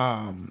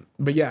 Mm-hmm.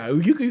 But yeah,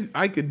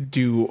 I could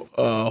do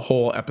a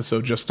whole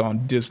episode just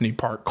on Disney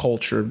park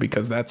culture,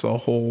 because that's a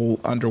whole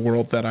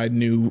underworld that I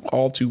knew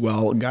all too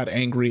well, got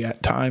angry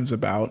at times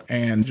about,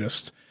 and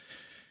just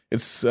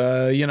it's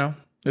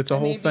it's a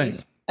whole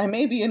thing. I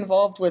may be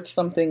involved with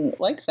something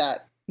like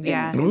that. In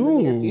the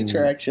near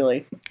future,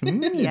 actually.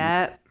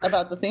 Yeah.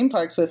 About the theme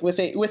parks with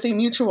a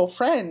mutual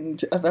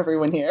friend of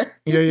everyone here.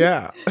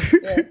 Yeah.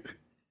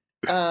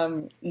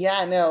 Definitely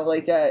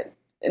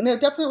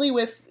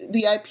with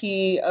the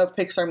IP of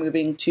Pixar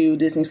moving to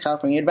Disney's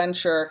California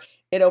Adventure,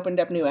 it opened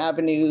up new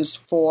avenues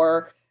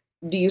for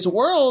these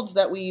worlds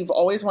that we've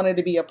always wanted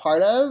to be a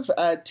part of,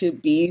 to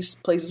be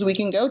places we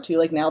can go to.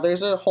 Like now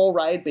there's a whole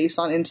ride based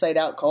on Inside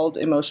Out called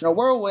Emotional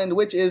Whirlwind,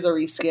 which is a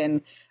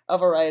reskin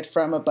of a ride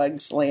from A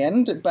Bug's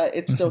Land, but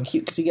it's still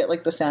cute because you get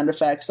like the sound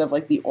effects of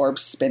like the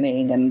orbs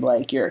spinning, and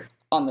like you're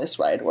on this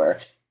ride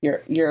where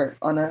you're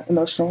on an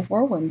emotional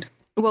whirlwind.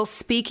 Well,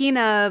 speaking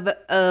of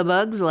A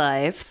Bug's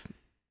Life,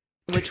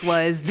 which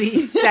was the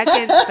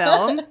second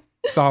film,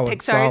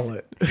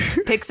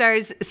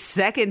 Pixar's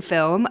second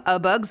film, A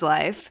Bug's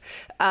Life,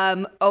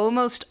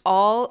 almost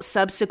all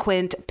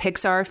subsequent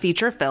Pixar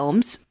feature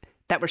films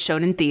that were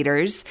shown in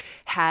theaters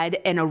had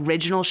an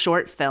original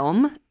short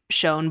film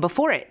shown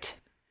before it.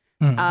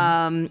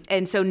 Mm-hmm.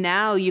 And so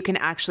now you can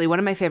actually, one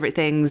of my favorite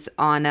things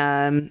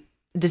on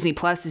Disney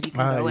Plus is you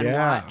can go and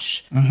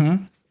watch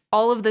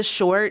all of the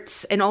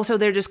shorts. And also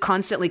they're just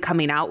constantly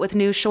coming out with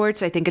new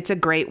shorts. I think it's a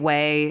great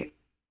way,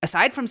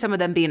 aside from some of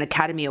them being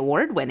Academy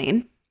Award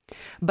winning,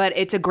 But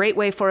it's a great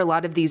way for a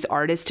lot of these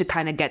artists to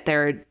kind of get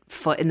their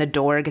foot in the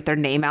door, get their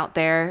name out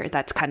there.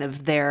 That's kind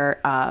of their,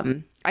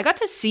 I got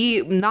to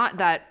see, not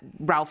that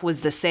Ralph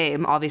was the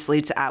same, obviously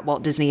it's at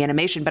Walt Disney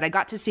Animation, but I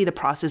got to see the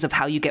process of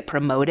how you get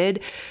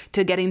promoted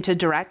to getting to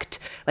direct,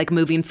 like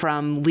moving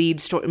from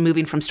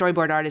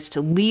storyboard artist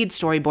to lead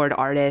storyboard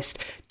artist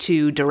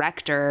to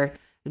director.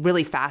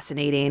 Really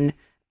fascinating.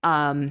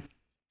 A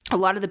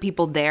lot of the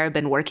people there have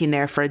been working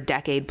there for a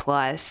decade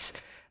plus.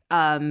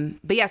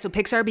 But yeah, so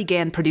Pixar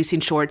began producing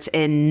shorts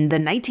in the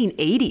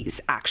 1980s,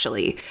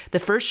 actually. The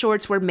first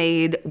shorts were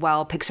made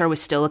while Pixar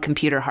was still a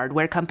computer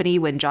hardware company,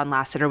 when John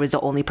Lasseter was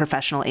the only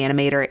professional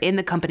animator in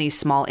the company's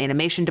small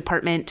animation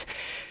department.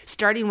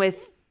 Starting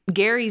with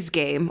Jerry's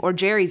Game,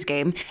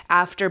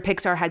 after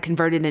Pixar had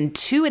converted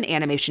into an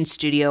animation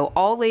studio,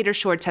 all later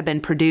shorts have been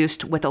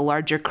produced with a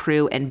larger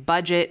crew and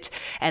budget.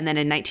 And then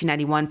in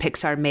 1991,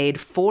 Pixar made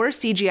 4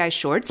 CGI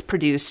shorts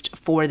produced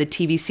for the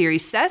TV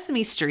series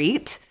Sesame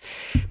Street.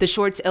 The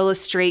shorts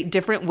illustrate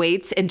different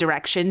weights and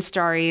directions,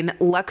 starring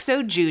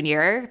Luxo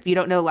Jr. If you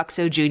don't know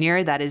Luxo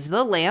Jr., that is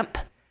the lamp.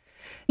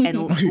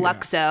 And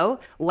Luxo,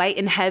 light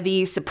and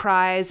heavy,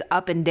 surprise,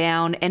 up and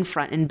down, and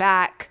front and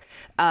back.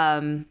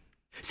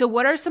 So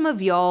what are some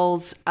of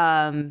y'all's,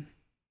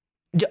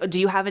 do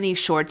you have any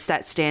shorts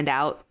that stand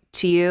out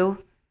to you?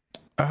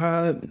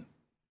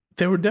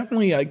 There were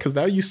definitely, because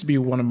that used to be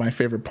one of my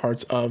favorite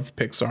parts of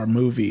Pixar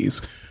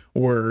movies,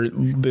 were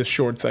the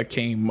shorts that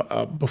came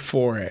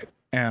before it.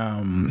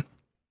 Did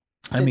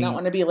not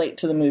want to be late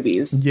to the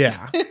movies.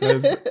 Yeah.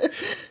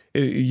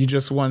 You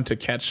just wanted to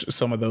catch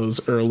some of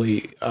those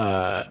early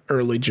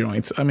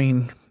joints.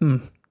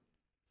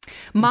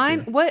 Mine,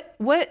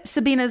 what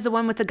Sabina is the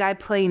one with the guy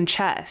playing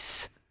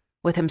chess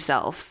with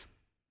himself?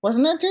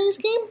 Wasn't that Jerry's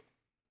Game?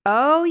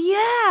 Oh,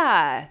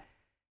 yeah.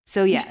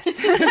 So, yes.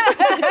 So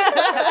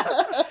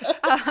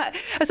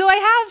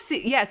I have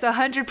seen, yes,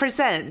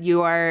 100%.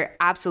 You are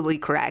absolutely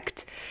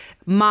correct.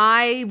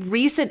 My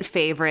recent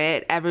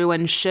favorite,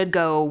 everyone should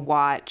go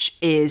watch,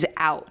 is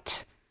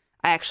Out.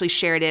 I actually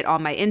shared it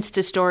on my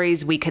Insta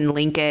stories. We can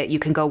link it. You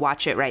can go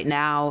watch it right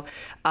now.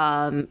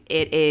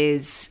 It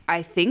is,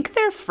 I think,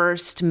 their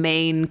first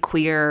main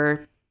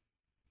queer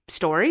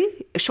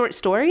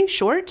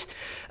short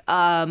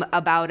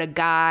about a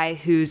guy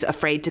who's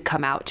afraid to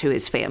come out to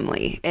his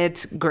family.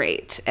 It's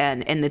great.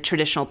 And in the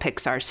traditional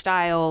Pixar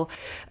style,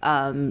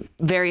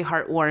 very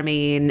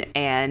heartwarming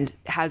and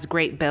has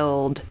great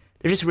build.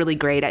 They're just really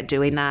great at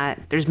doing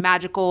that. There's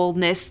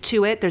magicalness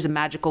to it. There's a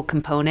magical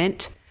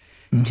component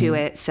to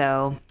it.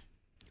 So,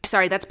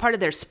 sorry, that's part of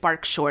their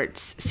Spark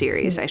Shorts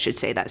series. I should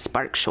say that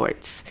Spark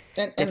Shorts.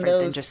 And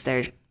those than just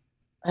their...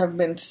 have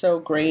been so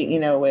great,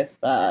 with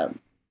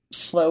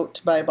Float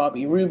by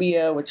Bobby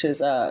Rubio, which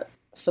is a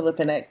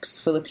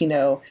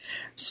Filipino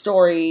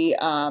story,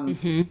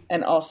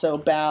 and also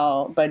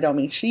Bao by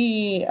Domi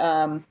Shi.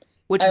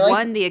 Which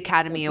won the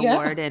Academy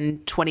Award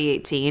in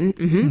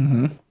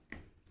 2018.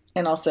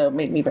 And also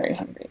made me very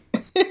hungry.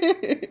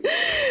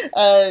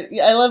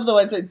 I love the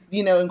ones that,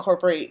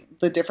 incorporate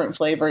the different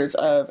flavors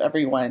of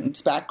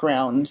everyone's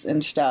backgrounds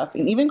and stuff.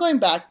 And even going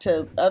back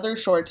to other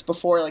shorts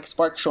before, like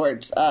Spark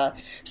Shorts,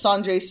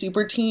 Sanjay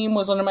Super Team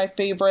was one of my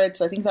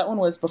favorites. I think that one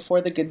was before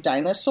The Good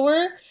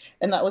Dinosaur.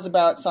 And that was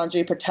about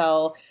Sanjay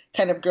Patel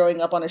kind of growing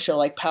up on a show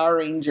like Power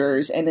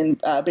Rangers and then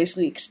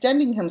basically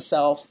extending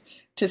himself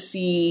to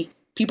see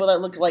people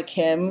that look like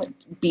him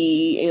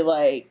be a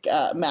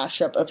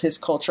mashup of his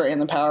culture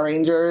and the Power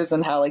Rangers,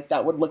 and how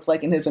that would look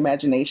like in his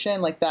imagination.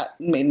 That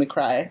made me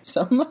cry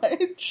so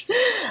much.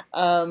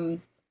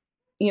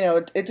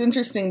 It's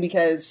interesting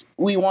because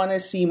we want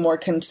to see more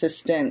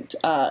consistent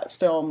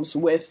films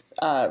with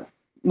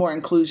more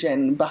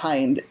inclusion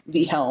behind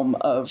the helm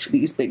of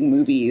these big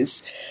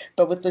movies.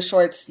 But with the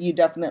shorts, you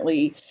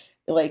definitely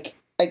I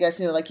guess,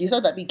 like you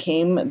said, that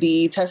became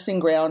the testing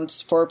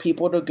grounds for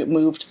people to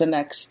move to the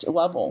next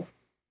level.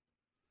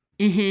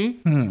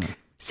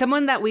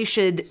 Someone that we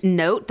should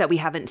note that we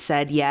haven't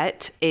said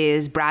yet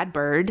is Brad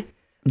Bird.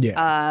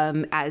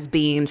 As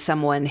being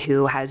someone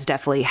who has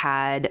definitely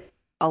had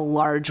a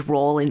large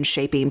role in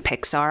shaping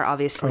Pixar.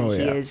 Obviously,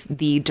 he is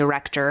the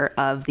director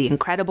of The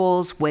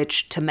Incredibles,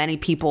 which to many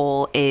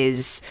people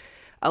is,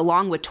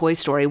 along with Toy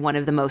Story, one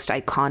of the most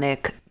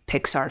iconic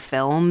Pixar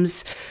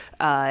films.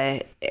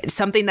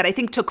 Something that I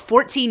think took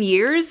 14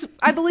 years,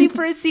 I believe,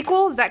 for a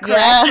sequel. Is that correct?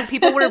 Yeah. When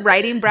people were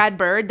writing Brad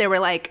Bird, they were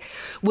like,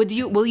 will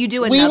you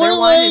do another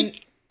one? We were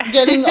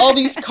getting all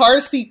these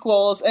car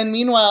sequels, and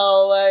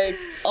meanwhile,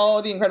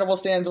 all the Incredible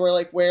stands were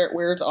like,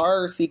 where's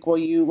our sequel?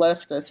 You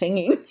left us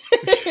hanging.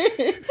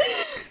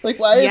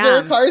 Why is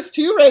there Cars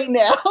 2 right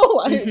now?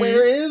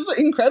 Where is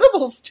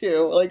Incredibles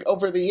 2?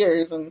 Over the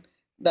years, and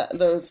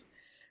those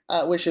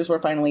wishes were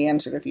finally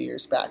answered a few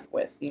years back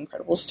with The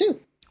Incredibles 2.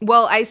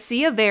 Well, I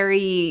see a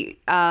very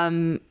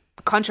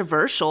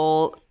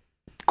controversial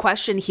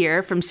question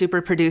here from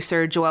super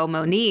producer Joelle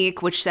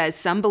Monique, which says,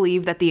 some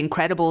believe that The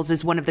Incredibles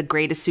is one of the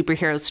greatest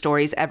superhero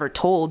stories ever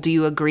told. Do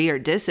you agree or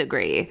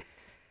disagree?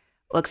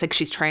 Looks like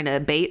she's trying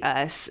to bait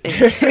us.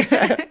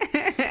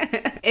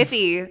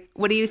 Iffy,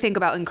 what do you think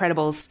about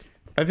Incredibles?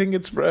 I think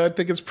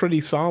it's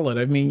pretty solid.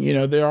 I mean,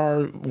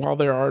 while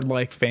there are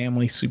like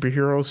family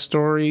superhero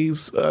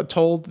stories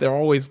told, they're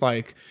always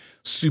like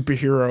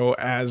superhero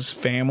as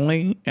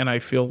family, and I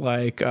feel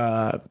like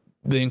The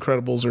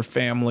Incredibles are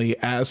family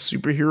as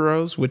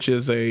superheroes, which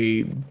is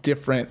a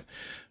different,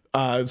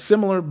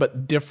 similar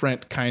but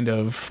different kind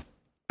of,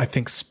 I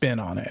think, spin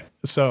on it.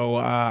 So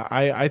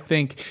I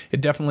think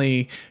it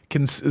definitely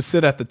can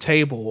sit at the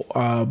table,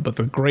 but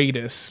the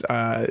greatest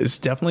is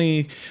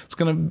definitely, it's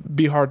going to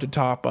be hard to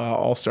top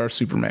All-Star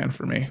Superman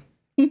for me.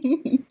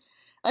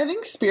 I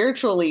think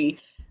spiritually,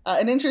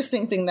 an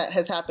interesting thing that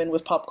has happened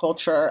with pop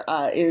culture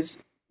is,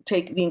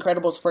 take The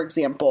Incredibles, for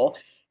example,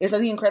 is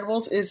that The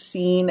Incredibles is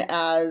seen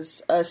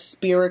as a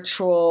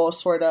spiritual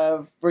sort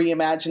of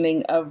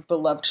reimagining of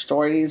beloved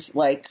stories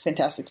like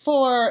Fantastic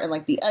Four and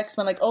like the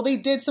X-Men. Like, oh, they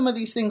did some of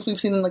these things we've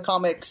seen in the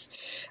comics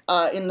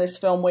in this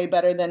film way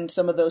better than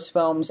some of those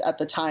films at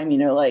the time,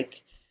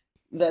 like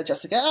the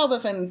Jessica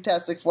Alba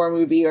Fantastic Four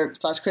movie or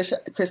 /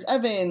 Chris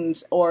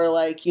Evans, or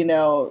like,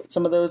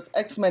 some of those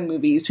X-Men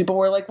movies. People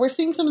were like, we're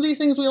seeing some of these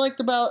things we liked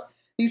about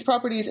these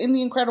properties in The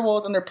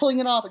Incredibles, and they're pulling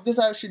it off. Like, this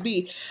is how it should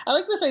be. I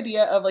like this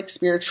idea of like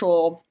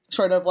spiritual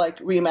sort of like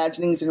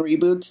reimaginings and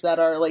reboots that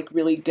are like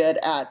really good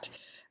at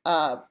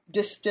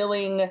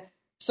distilling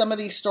some of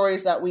these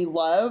stories that we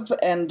love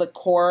and the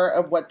core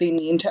of what they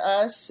mean to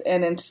us.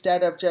 And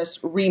instead of just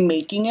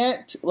remaking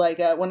it, like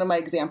one of my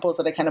examples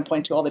that I kind of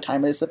point to all the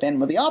time is The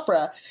Phantom of the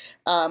Opera.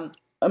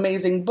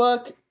 Amazing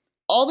book.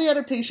 All the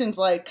adaptations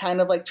like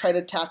kind of like try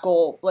to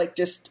tackle like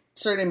just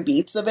certain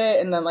beats of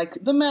it, and then like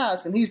the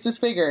mask and he's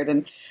disfigured,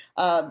 and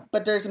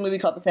but there's a movie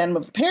called The Phantom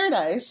of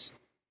Paradise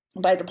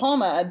by De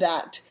Palma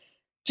that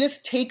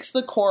just takes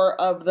the core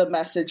of the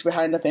message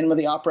behind The Phantom of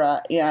the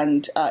Opera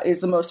and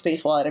is the most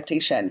faithful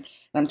adaptation.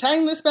 And I'm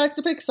tying this back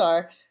to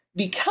Pixar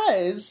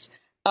because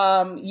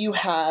you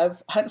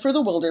have Hunt for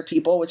the Wilder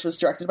People, which was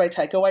directed by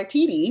Taika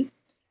Waititi.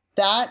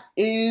 That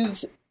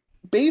is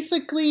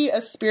basically a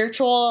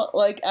spiritual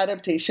like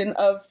adaptation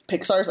of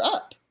Pixar's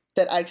Up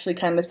that I actually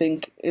kind of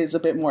think is a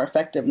bit more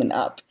effective than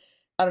Up.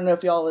 I don't know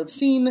if y'all have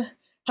seen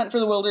Hunt for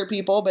the Wilder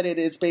People, but it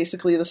is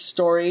basically the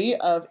story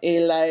of a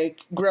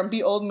like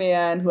grumpy old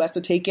man who has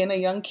to take in a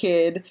young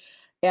kid,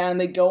 and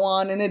they go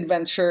on an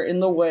adventure in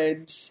the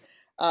woods,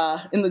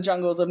 in the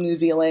jungles of New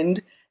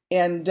Zealand.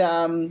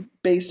 And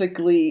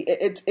basically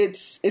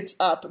it's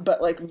Up,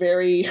 but like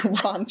very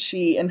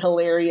raunchy and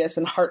hilarious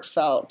and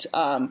heartfelt.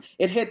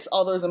 It hits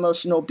all those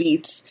emotional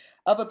beats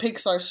of a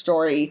Pixar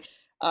story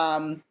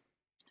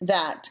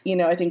that,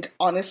 I think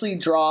honestly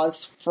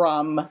draws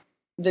from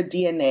the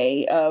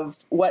DNA of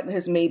what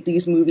has made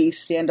these movies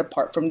stand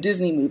apart from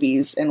Disney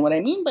movies. And what I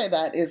mean by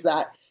that is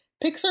that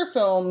Pixar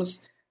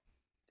films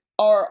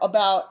are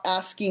about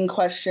asking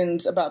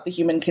questions about the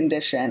human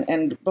condition.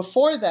 And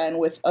before then,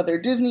 with other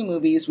Disney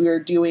movies, we were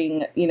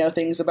doing,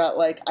 things about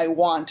like, I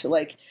want to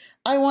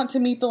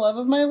meet the love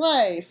of my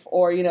life,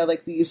 or,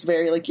 like these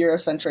very like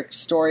Eurocentric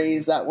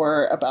stories that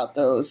were about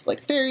those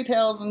like fairy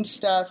tales and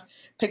stuff.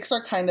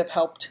 Pixar kind of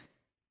helped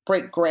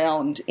break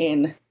ground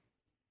in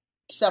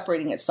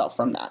separating itself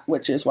from that,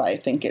 which is why I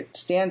think it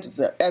stands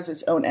as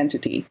its own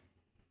entity.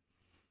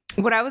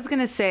 What I was going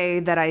to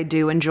say that I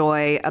do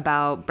enjoy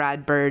about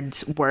Brad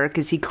Bird's work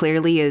is he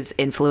clearly is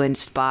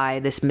influenced by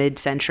this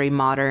mid-century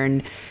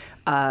modern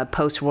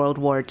post-World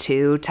War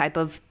II type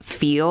of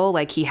feel.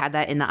 Like he had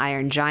that in The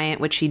Iron Giant,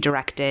 which he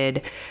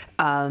directed,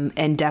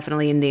 and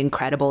definitely in The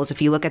Incredibles.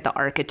 If you look at the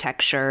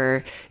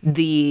architecture,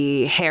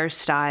 the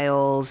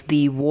hairstyles,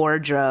 the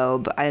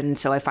wardrobe, and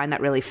so I find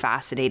that really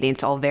fascinating.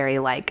 It's all very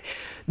like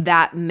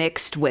that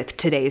mixed with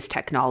today's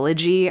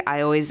technology.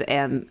 I always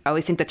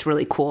think that's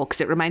really cool because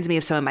it reminds me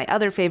of some of my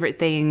other favorite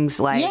things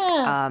like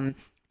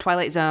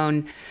Twilight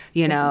Zone,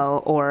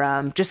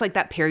 or just like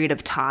that period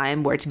of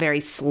time where it's very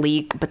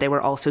sleek, but they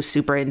were also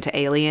super into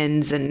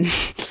aliens and,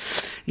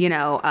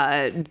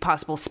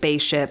 possible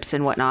spaceships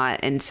and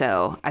whatnot. And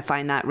so I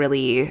find that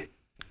really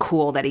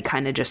cool that he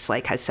kind of just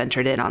like has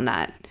centered in on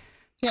that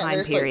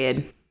time period.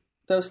 Like,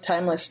 those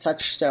timeless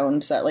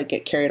touchstones that like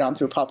get carried on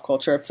through pop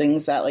culture of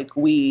things that like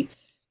we,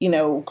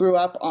 grew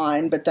up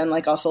on, but then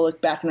like also look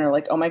back and are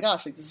like, oh my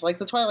gosh, like, this is like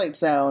the Twilight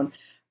Zone.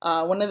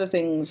 One of the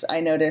things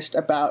I noticed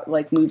about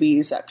like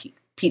movies that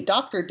Pete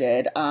Docter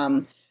did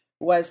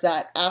was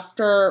that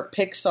after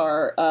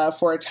Pixar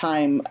for a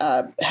time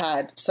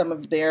had some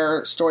of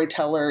their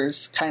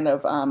storytellers kind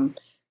of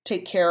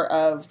take care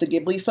of the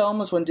Ghibli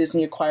films when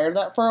Disney acquired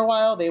that for a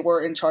while, they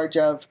were in charge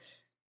of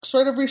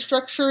sort of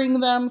restructuring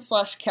them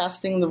 /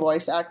 casting the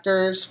voice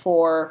actors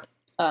for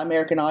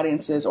American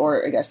audiences,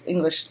 or I guess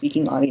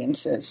English-speaking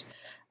audiences,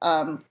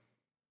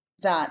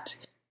 that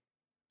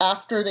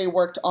after they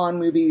worked on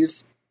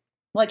movies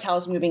like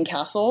Howl's Moving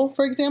Castle,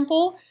 for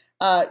example,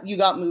 you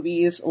got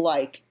movies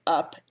like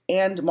Up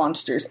and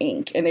Monsters,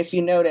 Inc. And if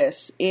you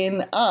notice,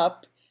 in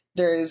Up,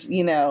 there's,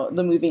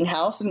 the moving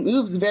house, and it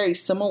moves very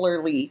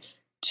similarly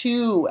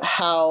to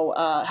how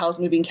Howl's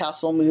Moving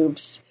Castle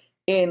moves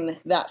in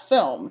that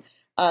film.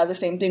 The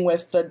same thing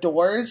with the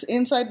doors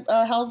inside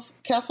Howl's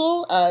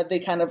Castle. They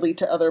kind of lead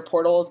to other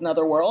portals and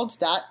other worlds.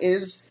 That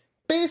is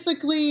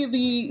basically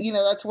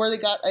that's where they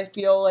got, I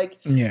feel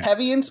like,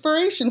 heavy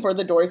inspiration for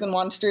the Doors and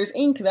Monsters,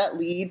 Inc. that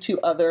lead to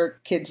other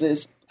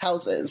kids'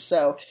 houses.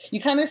 So you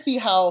kind of see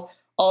how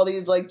all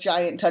these like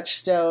giant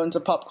touchstones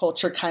of pop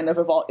culture kind of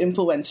have all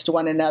influenced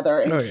one another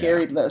and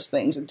carried those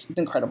things. It's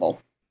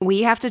incredible.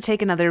 We have to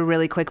take another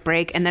really quick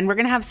break, and then we're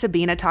going to have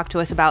Sabina talk to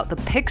us about the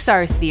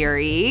Pixar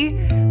theory,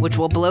 which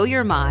will blow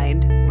your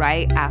mind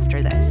right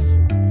after this.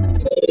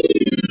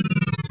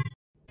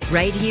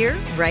 Right here,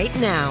 right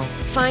now.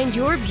 Find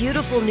your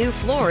beautiful new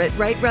floor at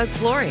Right Rug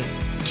Flooring.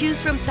 Choose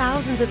from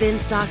thousands of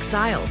in-stock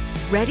styles,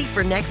 ready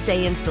for next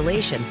day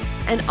installation,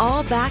 and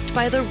all backed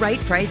by the right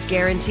price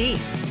guarantee.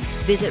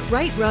 Visit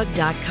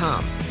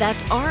rightrug.com.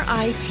 That's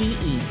RITERUG.com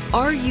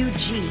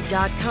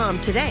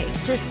today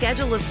to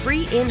schedule a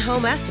free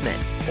in-home estimate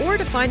or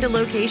to find a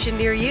location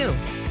near you.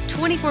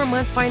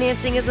 24-month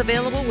financing is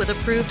available with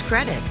approved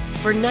credit.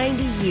 For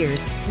 90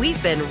 years,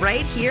 we've been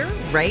right here,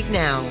 right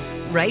now.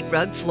 Right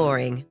Rug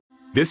Flooring.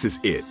 This is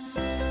it.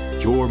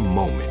 Your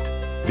moment.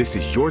 This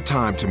is your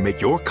time to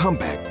make your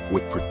comeback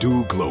with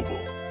Purdue Global.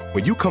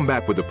 When you come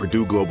back with a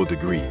Purdue Global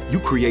degree, you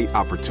create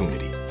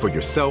opportunity for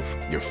yourself,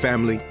 your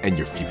family, and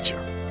your future.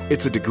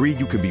 It's a degree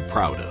you can be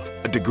proud of,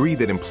 a degree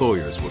that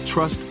employers will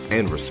trust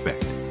and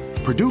respect.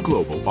 Purdue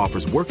Global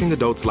offers working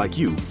adults like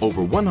you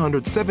over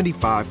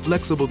 175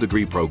 flexible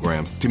degree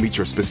programs to meet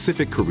your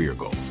specific career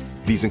goals.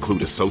 These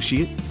include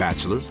associate,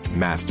 bachelor's,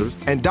 master's,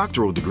 and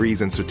doctoral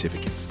degrees and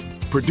certificates.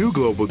 Purdue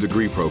Global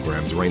degree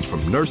programs range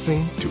from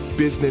nursing to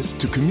business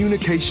to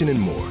communication and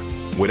more.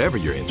 Whatever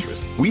your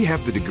interest, we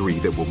have the degree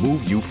that will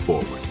move you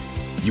forward.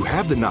 You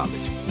have the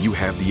knowledge, you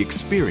have the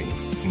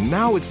experience.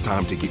 Now it's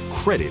time to get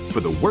credit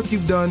for the work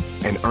you've done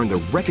and earn the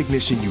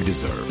recognition you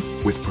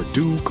deserve with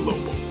Purdue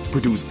Global,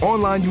 Purdue's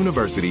online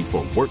university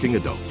for working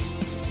adults.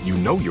 You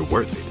know you're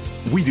worth it.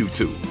 We do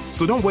too.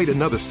 So don't wait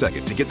another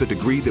second to get the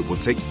degree that will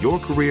take your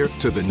career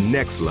to the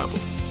next level.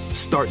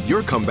 Start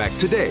your comeback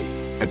today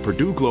at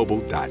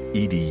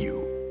purdueglobal.edu.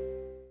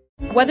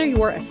 Whether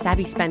you're a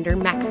savvy spender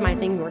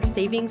maximizing your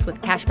savings with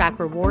cashback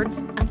rewards,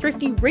 a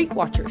thrifty rate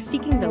watcher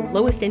seeking the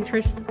lowest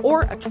interest,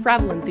 or a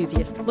travel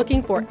enthusiast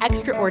looking for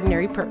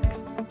extraordinary perks,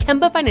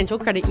 Kemba Financial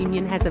Credit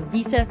Union has a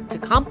visa to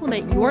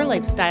complement your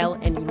lifestyle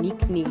and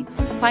unique needs.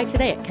 Apply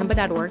today at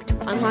Kemba.org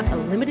to unlock a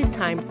limited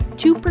time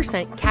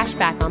 2% cash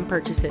back on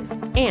purchases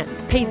and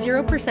pay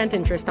 0%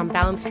 interest on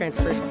balance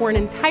transfers for an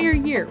entire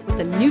year with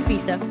a new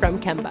visa from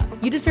Kemba.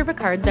 You deserve a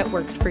card that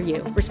works for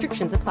you.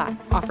 Restrictions apply.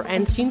 Offer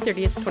ends June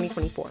 30th,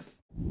 2024.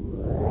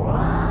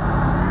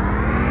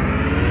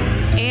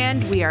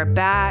 And we are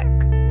back.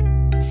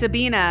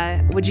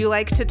 Sabina, would you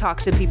like to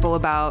talk to people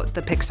about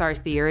the Pixar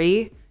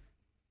theory?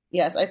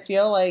 Yes, I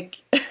feel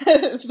like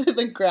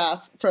the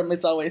graph from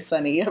It's Always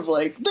Sunny of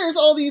like, there's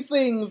all these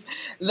things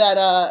that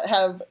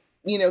have,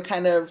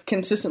 kind of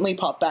consistently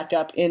popped back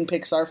up in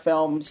Pixar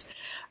films.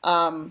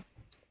 I'm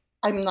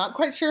not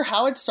quite sure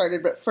how it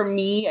started, but for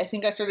me, I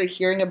think I started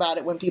hearing about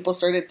it when people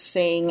started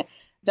saying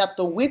that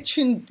the witch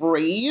in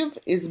Brave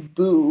is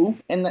Boo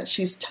and that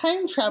she's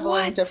time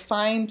traveling to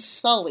find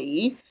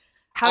Sully.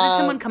 How did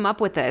someone come up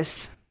with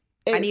this?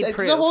 I need proof.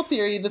 It's the whole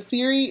theory. The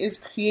theory is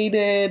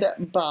created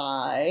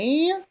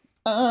by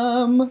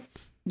John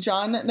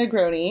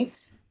Negroni.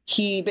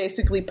 He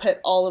basically put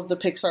all of the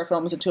Pixar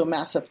films into a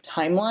massive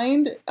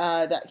timeline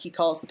that he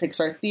calls the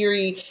Pixar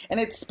theory. And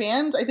it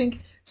spans, I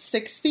think,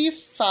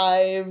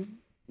 65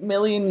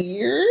 million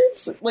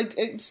years. Like,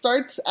 it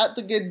starts at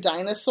the good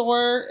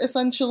dinosaur,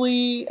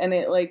 essentially, and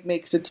it, like,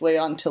 makes its way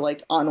onto,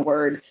 like,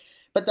 Onward.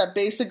 But that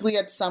basically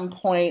at some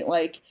point,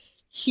 like,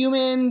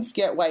 humans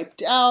get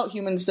wiped out,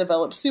 humans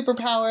develop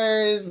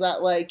superpowers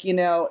that, like, in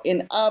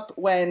Up,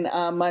 when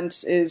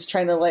Muntz is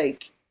trying to,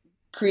 like,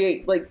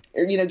 create, like,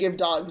 give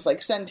dogs,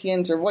 like,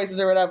 sentience or voices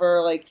or whatever,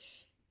 like,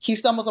 he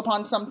stumbles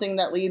upon something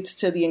that leads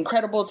to the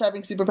Incredibles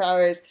having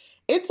superpowers.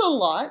 It's a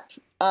lot,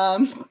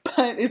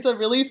 but it's a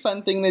really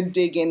fun thing to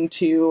dig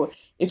into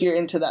if you're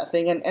into that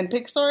thing. And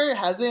Pixar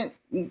hasn't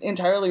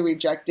entirely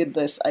rejected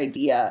this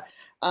idea.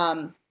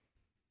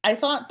 I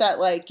thought that,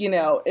 like,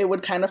 it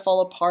would kind of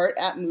fall apart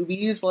at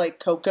movies like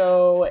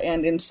Coco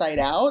and Inside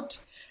Out.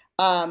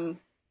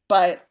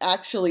 But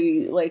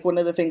actually, like, one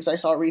of the things I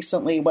saw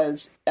recently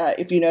was,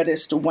 if you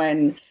noticed,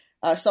 when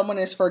someone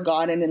is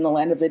forgotten in the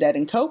Land of the Dead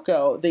in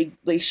Coco, they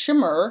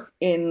shimmer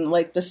in,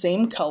 like, the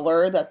same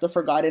color that the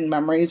forgotten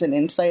memories in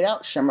Inside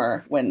Out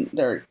shimmer when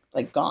they're,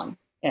 like, gone.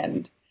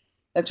 And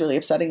that's really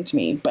upsetting to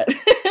me. But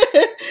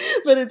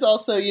but it's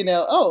also,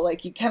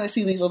 like, you kind of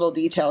see these little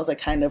details that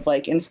kind of,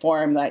 like,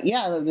 inform that,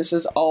 yeah, this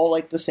is all,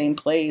 like, the same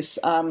place.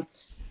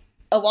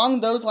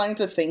 Along those lines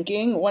of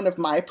thinking, one of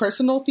my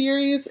personal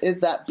theories is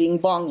that Bing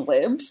Bong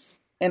lives.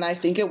 And I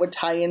think it would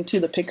tie into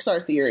the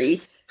Pixar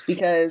theory,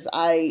 because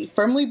I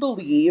firmly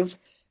believe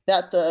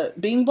that the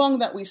Bing Bong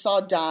that we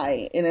saw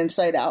die in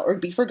Inside Out, or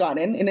be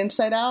forgotten in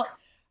Inside Out,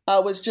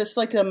 was just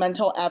like a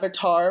mental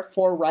avatar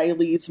for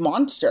Riley's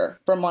monster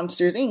from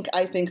Monsters, Inc.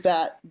 I think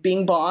that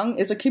Bing Bong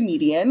is a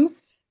comedian,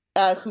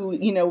 who,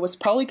 you know, was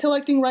probably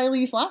collecting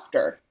Riley's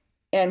laughter.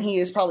 And he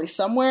is probably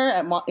somewhere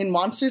in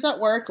Monsters at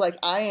Work. Like,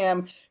 I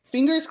am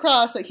fingers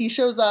crossed that he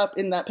shows up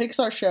in that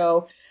Pixar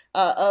show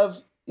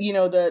of, you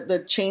know,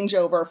 the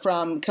changeover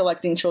from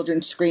collecting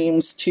children's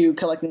screams to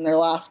collecting their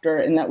laughter,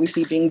 and that we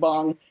see Bing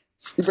Bong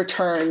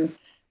return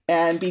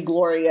and be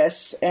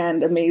glorious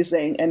and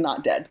amazing and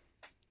not dead.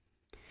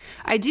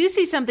 I do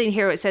see something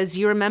here. It says,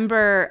 you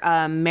remember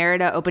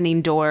Merida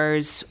opening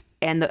doors,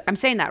 and I'm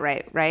saying that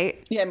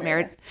right? Yeah,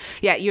 Merida.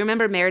 Yeah, you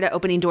remember Merida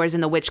opening doors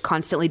and the witch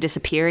constantly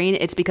disappearing?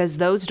 It's because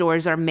those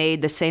doors are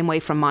made the same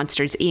way from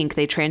Monsters, Inc.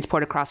 They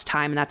transport across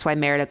time, and that's why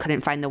Merida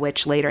couldn't find the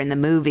witch later in the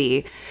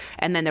movie.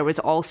 And then there was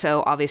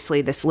also,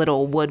 obviously, this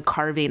little wood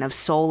carving of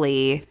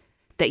Sully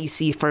that you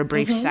see for a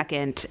brief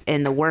second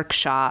in the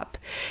workshop.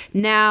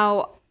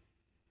 Now,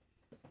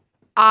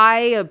 I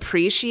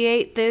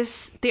appreciate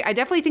this. I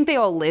definitely think they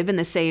all live in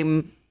the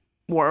same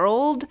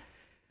world,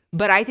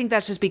 but I think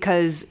that's just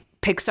because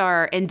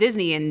Pixar and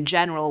Disney in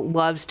general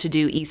loves to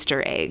do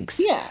Easter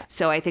eggs. Yeah.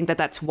 So I think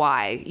that's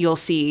why you'll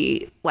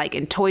see, like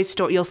in Toy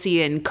Story, you'll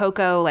see in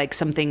Coco, like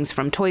some things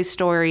from Toy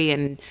Story,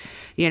 and,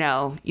 you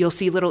know, you'll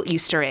see little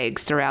Easter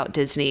eggs throughout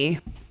Disney.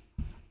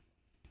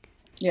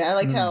 Yeah, I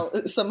like how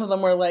some of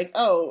them were like,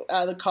 oh,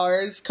 the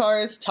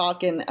cars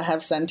talk and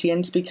have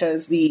sentience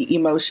because the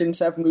emotions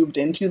have moved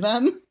into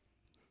them.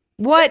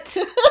 What?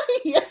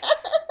 Yeah.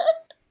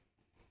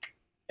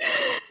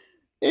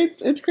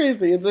 It's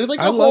crazy. There's like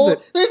I love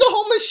it. There's a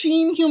whole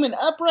machine human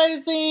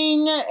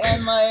uprising,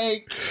 and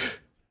like,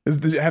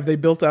 have they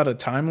built out a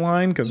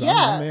timeline? Because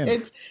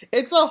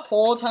it's a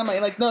whole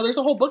timeline. Like, no, there's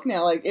a whole book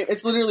now. Like,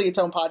 it's literally its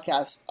own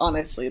podcast.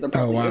 Honestly, there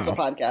probably is a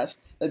podcast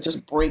that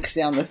just breaks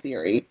down the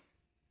theory,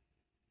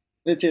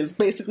 which is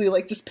basically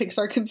like just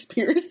Pixar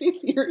conspiracy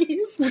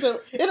theories.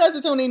 It has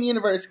its own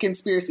in-universe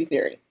conspiracy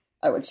theory,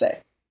 I would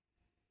say.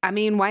 I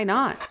mean, why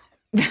not?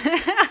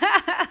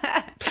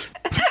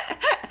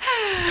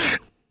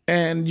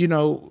 And, you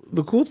know,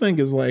 the cool thing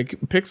is, like,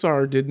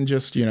 Pixar didn't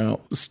just, you know,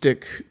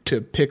 stick to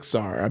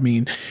Pixar. I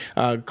mean,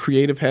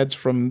 creative heads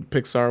from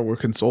Pixar were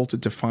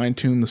consulted to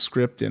fine-tune the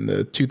script in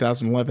the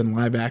 2011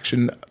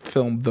 live-action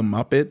film The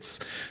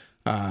Muppets.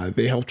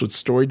 They helped with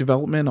story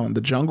development on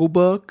The Jungle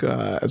Book,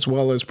 as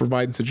well as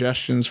providing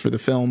suggestions for the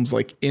film's,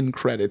 like,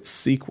 in-credits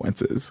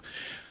sequences.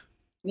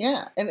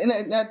 Yeah,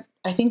 and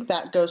I think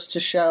that goes to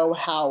show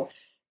how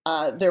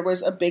there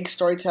was a big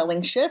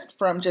storytelling shift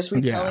from just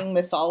retelling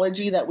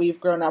mythology that we've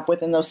grown up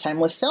with in those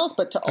timeless tales,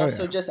 but to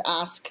also just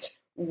ask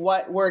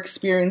what we're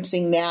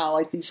experiencing now,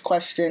 like these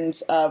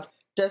questions of,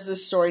 does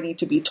this story need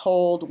to be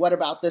told? What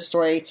about this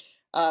story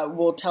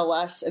will tell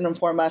us and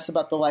inform us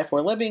about the life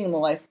we're living and the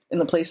life in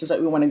the places that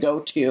we want to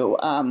go to?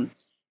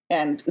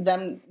 And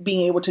them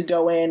being able to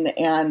go in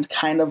and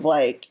kind of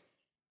like,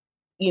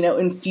 you know,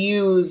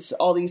 infuse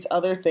all these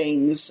other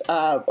things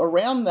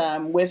around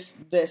them with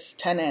this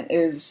tenet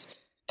is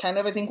kind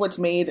of, I think, what's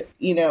made,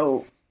 you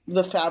know,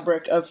 the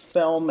fabric of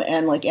film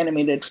and like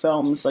animated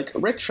films like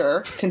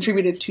richer,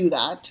 contributed to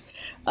that.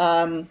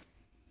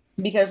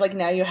 Because like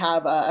now you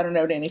have, I don't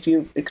know, Danny, if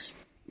you've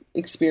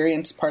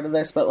experienced part of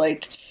this, but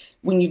like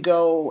when you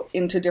go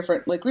into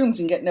different like rooms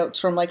and get notes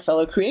from like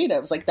fellow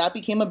creatives, like that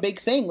became a big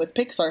thing with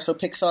Pixar. So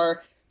Pixar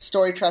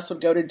Story Trust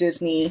would go to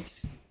Disney,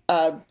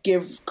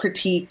 give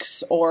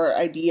critiques or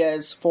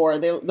ideas for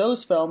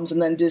those films,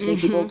 and then Disney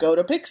people go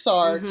to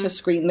Pixar to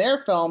screen their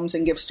films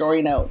and give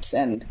story notes,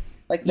 and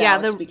like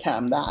now it's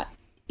become that.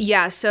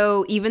 Yeah,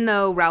 so even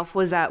though Ralph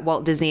was at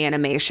Walt Disney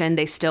Animation,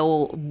 they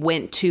still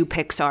went to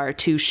Pixar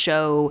to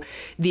show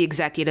the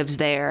executives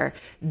there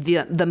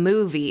the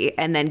movie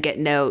and then get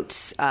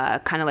notes,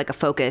 kind of like a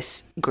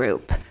focus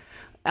group.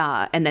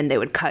 And then they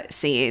would cut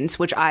scenes,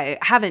 which I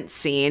haven't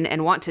seen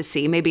and want to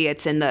see. Maybe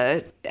it's in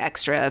the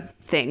extra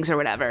things or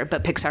whatever,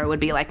 but Pixar would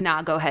be like,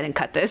 nah, go ahead and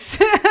cut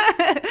this.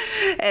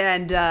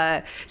 And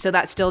so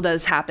that still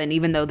does happen,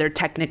 even though they're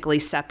technically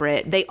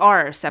separate. They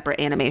are separate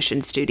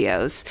animation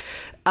studios.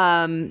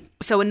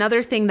 So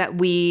another thing that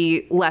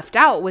we left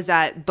out was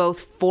that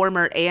both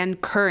former and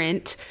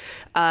current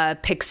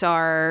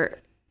Pixar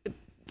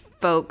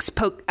folks,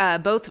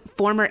 both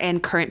former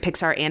and current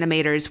Pixar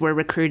animators were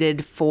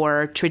recruited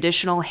for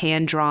traditional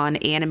hand-drawn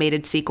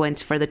animated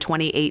sequence for the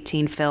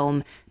 2018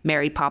 film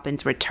Mary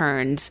Poppins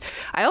Returns.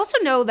 I also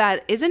know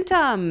that isn't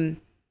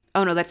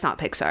oh no, that's not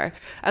Pixar.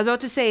 I was about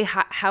to say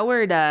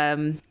Howard,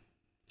 the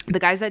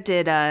guys that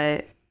did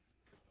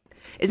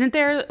isn't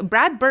there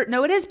Brad Bird?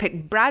 No, it is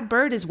Brad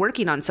Bird is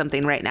working on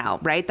something right now,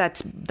 right?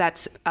 That's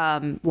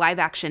live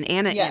action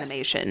and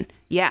animation.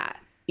 Yeah.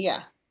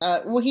 Yeah.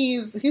 Well,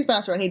 he's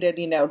bounced around. He did,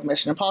 you know, the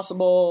Mission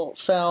Impossible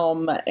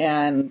film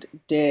and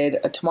did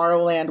a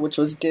Tomorrowland, which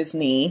was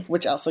Disney,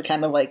 which also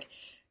kind of like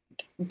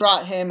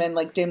brought him and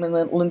like Damon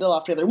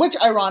Lindelof together, which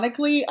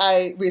ironically,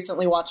 I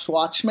recently watched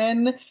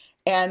Watchmen,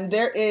 and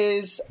there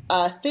is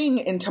a thing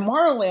in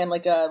Tomorrowland,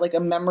 like a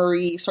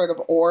memory sort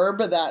of orb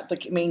that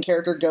the main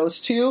character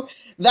goes to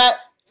that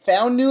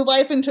found new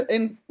life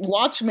in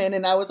Watchmen,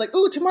 and I was like,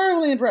 ooh,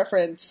 Tomorrowland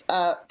reference,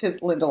 because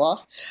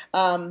Lindelof.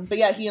 But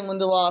yeah, he and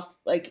Lindelof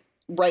like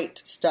write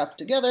stuff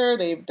together.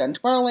 They've done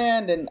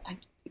Tomorrowland, and I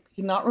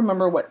cannot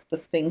remember what the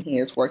thing he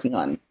is working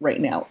on right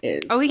now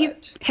is. Oh, he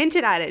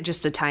hinted at it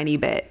just a tiny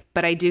bit,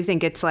 but I do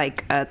think it's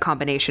like a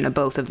combination of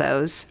both of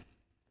those.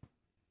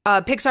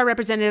 Pixar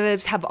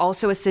representatives have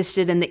also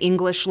assisted in the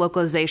English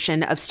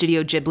localization of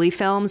Studio Ghibli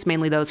films,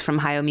 mainly those from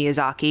Hayao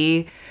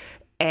Miyazaki.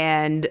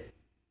 And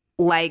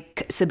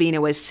like Sabina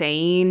was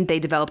saying, they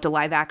developed a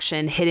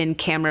live-action hidden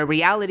camera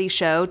reality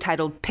show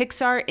titled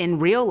Pixar in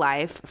Real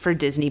Life for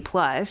Disney+.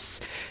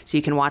 So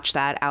you can watch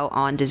that out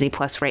on Disney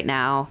Plus right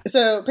now.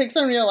 So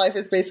Pixar in Real Life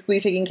is basically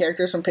taking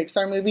characters from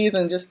Pixar movies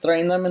and just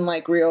throwing them in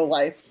like real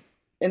life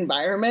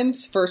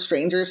environments for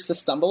strangers to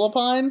stumble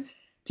upon.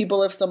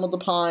 People have stumbled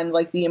upon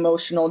like the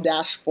emotional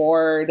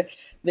dashboard.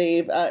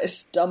 They've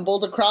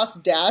stumbled across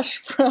Dash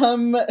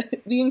from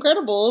The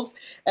Incredibles,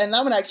 and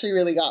that one actually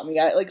really got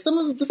me. Like some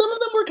of them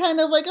were kind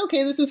of like,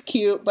 okay, this is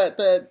cute, but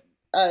the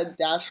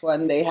Dash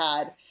one, they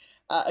had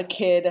a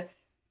kid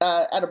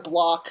at a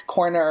block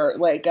corner,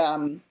 like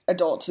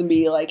adults, and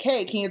be like,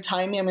 hey, can you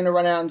time me? I'm going to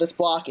run around this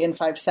block in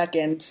 5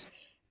 seconds.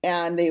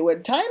 And they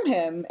would time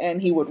him,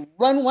 and he would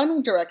run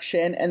one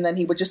direction, and then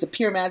he would just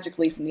appear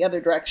magically from the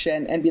other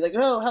direction and be like,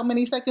 oh, how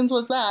many seconds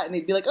was that? And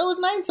he'd be like, oh, it was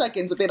 9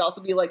 seconds. But they'd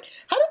also be like,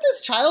 how did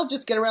this child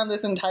just get around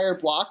this entire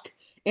block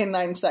in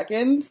 9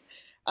 seconds?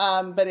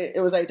 But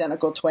it was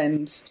identical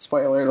twins,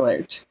 spoiler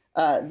alert,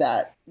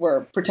 that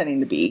were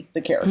pretending to be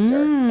the character.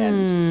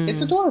 And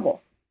it's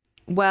adorable.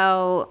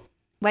 Well,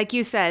 like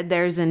you said,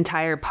 there's an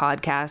entire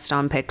podcast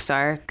on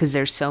Pixar because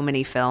there's so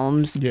many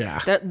films. Yeah.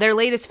 Their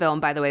latest film,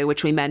 by the way,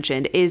 which we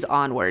mentioned, is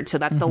Onward. So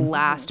that's the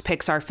last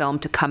Pixar film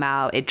to come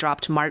out. It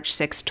dropped March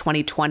 6,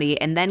 2020,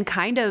 and then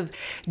kind of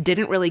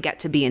didn't really get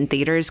to be in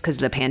theaters because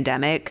of the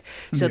pandemic.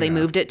 So they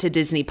moved it to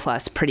Disney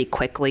Plus pretty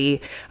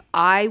quickly.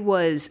 I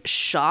was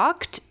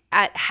shocked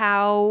at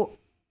how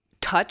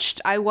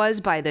touched I was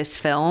by this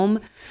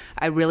film.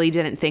 I really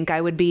didn't think I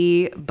would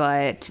be,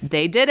 but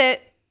they did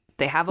it.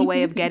 They have a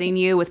way of getting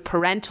you with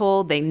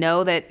parental. They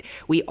know that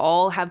we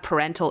all have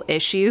parental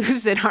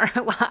issues in our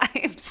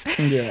lives.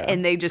 Yeah.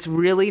 And they just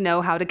really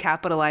know how to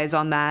capitalize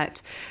on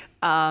that.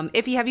 Have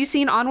you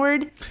seen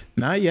Onward?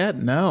 Not yet,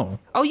 no.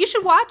 Oh, you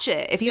should watch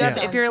it. If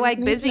you're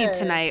like busy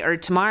tonight or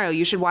tomorrow,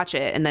 you should watch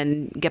it and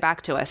then get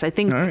back to us. I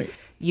think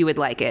you would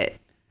like it.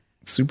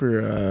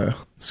 Super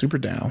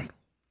down.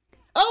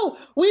 Oh,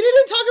 we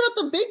didn't talk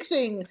about the big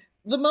thing.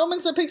 The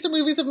moments that Pixar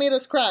movies have made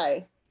us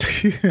cry.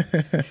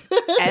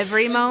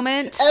 Every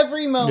moment.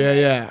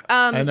 Yeah.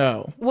 I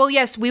know. Well,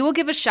 yes, we will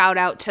give a shout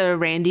out to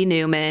Randy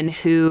Newman,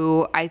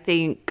 who I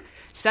think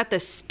set the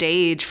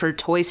stage for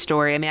Toy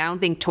Story. I mean, I don't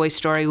think Toy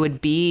Story would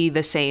be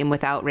the same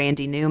without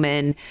Randy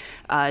Newman.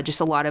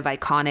 Just a lot of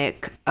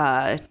iconic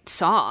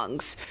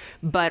songs.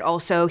 But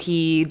also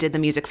he did the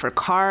music for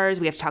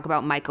Cars. We have to talk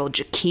about Michael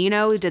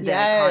Giacchino, who did the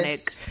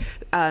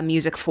iconic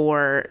music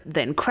for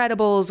The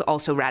Incredibles,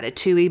 also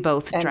Ratatouille,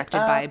 both directed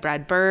by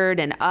Brad Bird,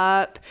 and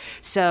Up.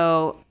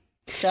 So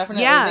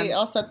definitely, they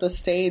all set the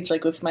stage,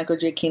 like with Michael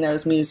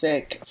Giacchino's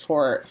music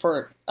for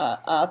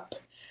Up,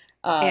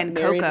 and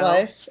Married Coco.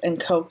 Life, and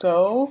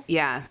Coco.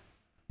 Yeah,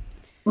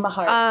 my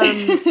heart.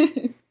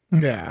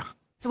 Yeah.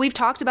 So we've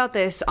talked about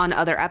this on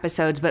other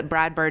episodes, but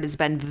Brad Bird has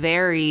been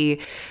very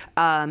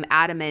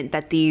adamant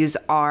that these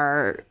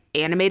are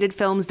animated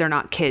films. They're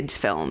not kids'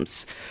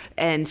 films.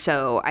 And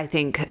so I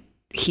think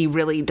he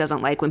really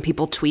doesn't like when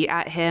people tweet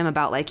at him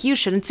about like, you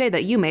shouldn't say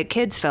that you make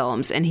kids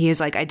films. And he is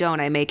like, I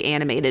make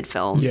animated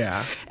films.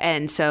 Yeah.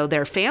 And so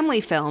they're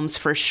family films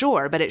for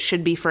sure, but it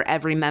should be for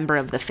every member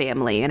of the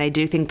family. And I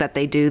do think that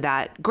they do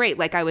that great.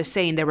 Like I was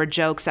saying, there were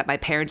jokes that my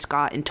parents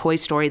got in Toy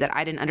Story that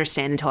I didn't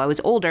understand until I was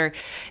older.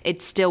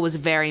 It still was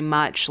very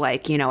much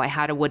like, I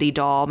had a Woody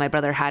doll. My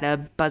brother had a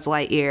Buzz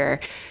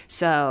Lightyear.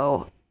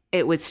 So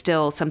it was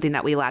still something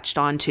that we latched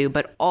onto,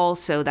 but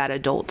also that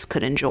adults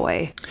could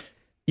enjoy.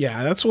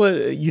 Yeah, that's what,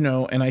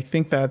 and I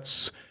think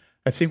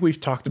we've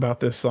talked about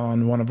this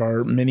on one of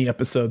our mini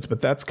episodes, but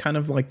that's kind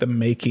of like the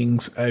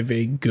makings of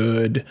a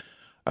good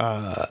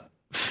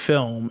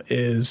film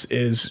is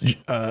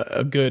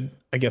a good,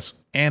 I guess,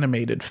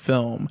 animated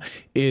film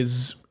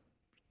is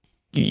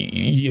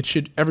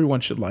everyone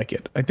should like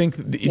it. I think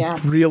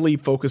really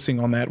focusing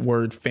on that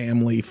word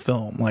family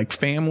film, like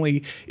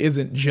family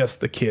isn't just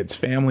the kids,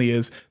 family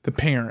is the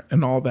parent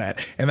and all that.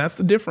 And that's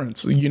the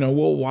difference.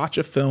 We'll watch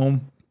a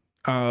film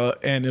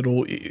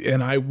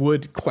and I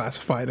would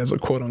classify it as a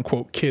quote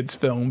unquote kids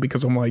film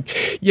because I'm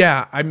like,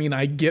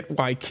 I get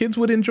why kids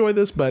would enjoy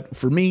this, but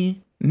for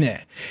me, nah.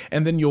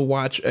 And then you'll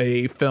watch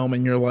a film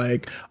and you're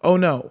like, oh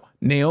no,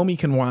 Naomi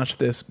can watch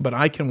this, but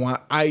I can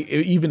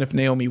even if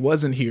Naomi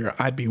wasn't here,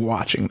 I'd be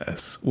watching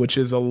this, which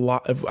is a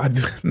lot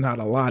of, not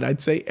a lot,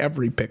 I'd say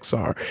every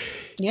Pixar.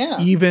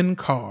 Yeah. Even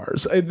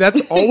Cars.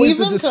 That's always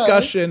the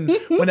discussion.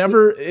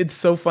 Whenever, it's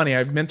so funny.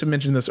 I meant to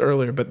mention this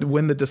earlier, but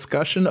when the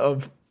discussion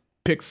of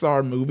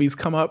Pixar movies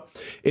come up,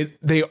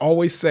 they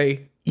always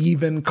say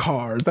even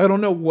Cars. I don't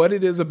know what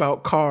it is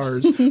about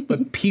Cars,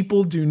 but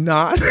people do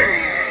not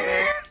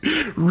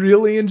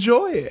really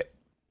enjoy it.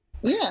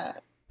 Yeah.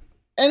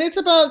 And it's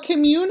about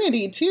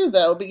community too,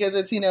 though, because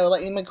it's,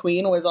 Lightning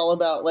McQueen was all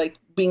about like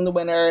being the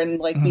winner and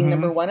like being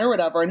number one or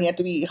whatever. And he had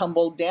to be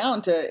humbled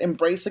down to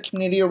embrace the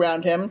community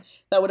around him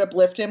that would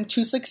uplift him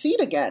to succeed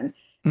again.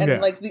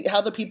 And like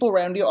how the people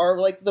around you are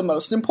like the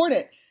most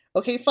important.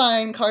 Okay,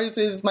 fine. Cars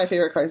is my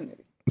favorite Cars movie.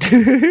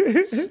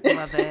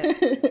 Love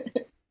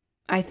it.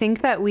 I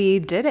think that we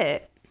did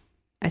it.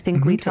 I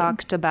think we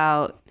talked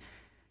about,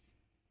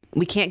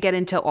 we can't get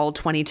into all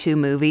 22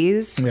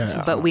 movies,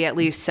 but we at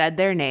least said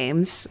their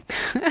names.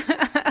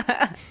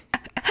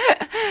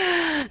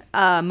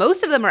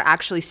 Most of them are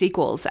actually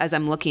sequels as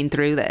I'm looking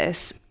through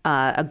this.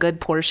 A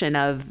good portion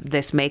of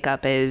this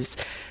makeup is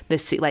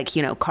this, like,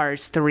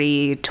 Cars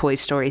 3, Toy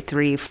Story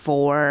 3,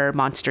 4,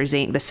 Monsters,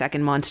 Inc., the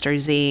second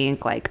Monsters,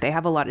 Inc. Like, they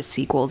have a lot of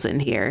sequels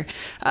in here.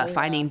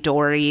 Finding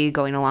Dory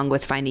going along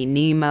with Finding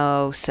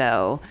Nemo.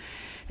 So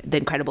The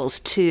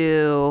Incredibles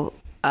 2,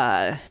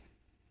 so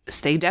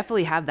they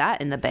definitely have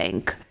that in the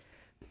bank,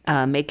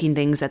 making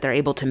things that they're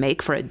able to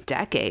make for a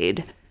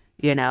decade,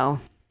 Yeah.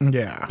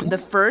 The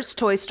first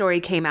Toy Story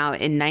came out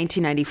in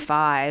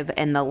 1995,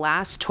 and the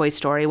last Toy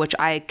Story, which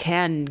I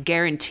can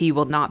guarantee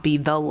will not be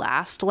the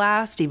last,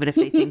 even if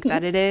they think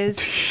that it is.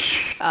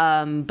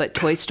 But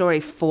Toy Story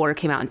 4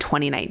 came out in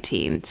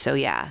 2019. So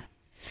yeah.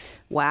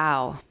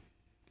 Wow.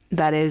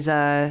 That is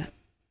a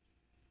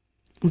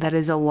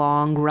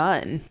long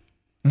run.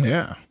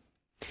 Yeah.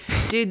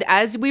 Dude,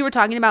 as we were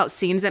talking about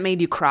scenes that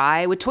made you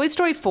cry, with Toy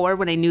Story 4,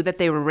 when I knew that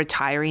they were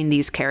retiring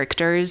these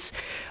characters,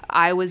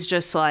 I was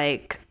just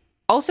like,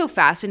 also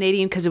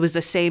fascinating because it was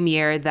the same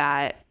year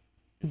that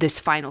this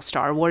final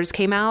Star Wars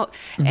came out,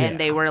 and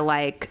they were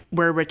like,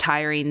 we're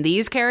retiring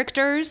these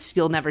characters.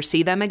 You'll never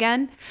see them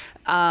again.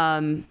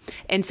 And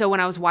so when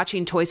I was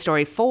watching Toy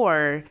Story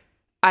 4,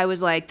 I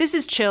was like, this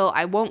is chill.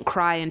 I won't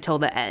cry until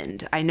the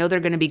end. I know they're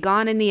going to be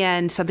gone in the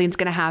end. Something's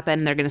going to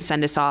happen. They're going to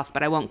send us off,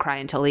 but I won't cry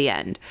until the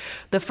end.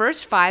 The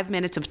first 5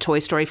 minutes of Toy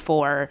Story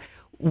 4,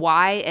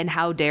 why and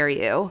how dare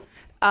you?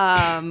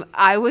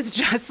 I was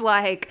just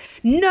like,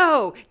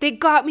 no, they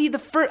got me the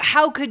first.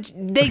 How could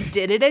they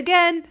did it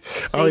again?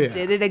 They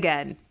did it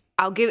again.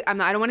 I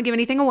don't want to give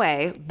anything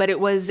away, but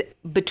it was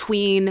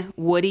between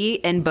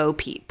Woody and Bo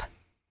Peep.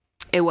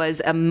 It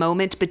was a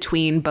moment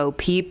between Bo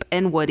Peep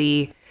and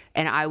Woody.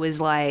 And I was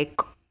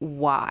like,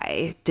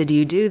 why did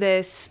you do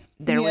this?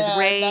 There was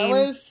rain.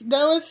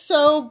 That was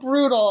so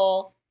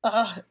brutal.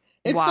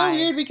 It's Why? So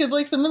weird because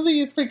like some of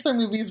these Pixar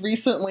movies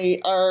recently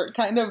are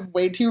kind of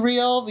way too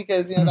real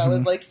because, that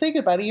was like, say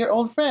goodbye to your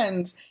old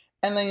friends.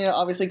 And then,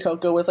 obviously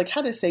Coco was like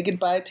how to say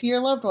goodbye to your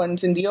loved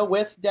ones and deal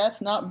with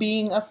death not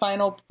being a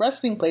final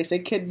resting place. It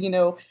could,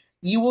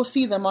 you will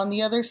see them on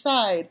the other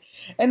side.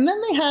 And then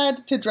they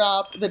had to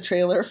drop the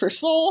trailer for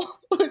Soul,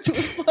 which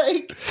was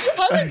like,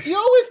 how to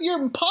deal with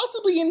your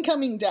possibly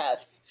incoming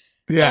death.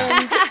 Yeah.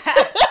 And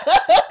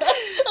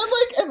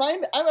I'm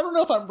like, I don't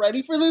know if I'm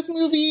ready for this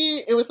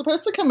movie. It was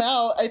supposed to come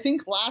out, I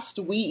think, last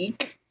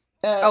week.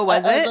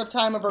 Was it? As of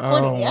time of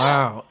recording,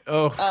 Wow.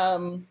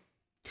 Oh.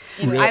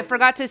 I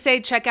forgot to say,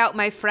 check out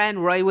my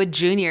friend Roy Wood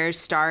Jr.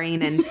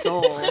 starring in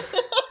Soul.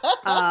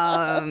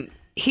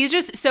 He's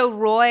just so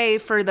Roy,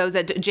 for those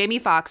that Jamie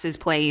Foxx is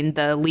playing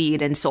the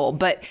lead in Soul,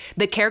 but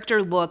the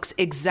character looks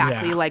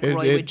exactly like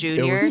Roy Wood Jr.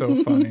 It was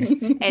so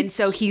funny. And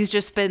so he's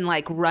just been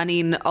like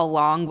running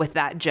along with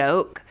that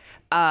joke.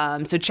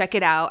 So check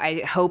it out.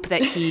 I hope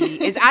that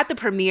he is at the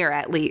premiere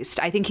at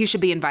least. I think he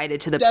should be invited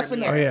to the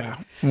premiere. Oh yeah.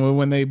 Well,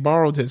 when they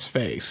borrowed his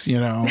face,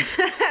 Yeah.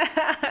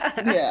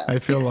 I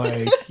feel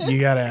like you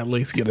got to at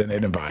least get an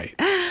invite.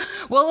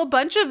 Well, a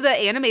bunch of the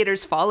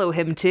animators follow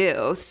him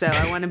too, so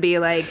I want to be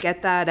like,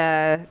 get that.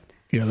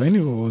 Yeah, they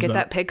knew what was get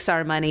up. that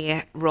Pixar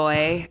money,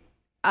 Roy.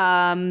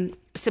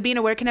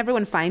 Sabina, where can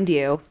everyone find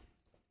you?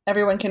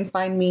 Everyone can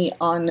find me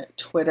on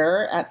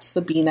Twitter at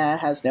Sabina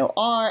has no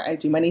R. I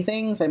do many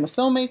things. I'm a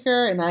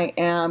filmmaker and I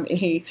am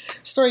a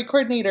story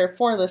coordinator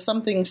for the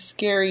Something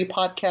Scary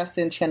podcast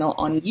and channel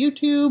on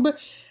YouTube.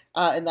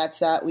 And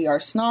that's at We Are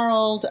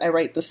Snarled. I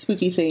write the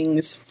spooky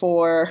things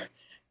for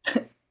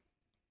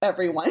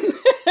everyone.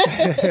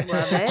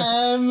 Love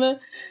it.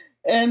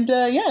 And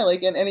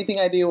anything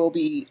I do will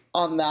be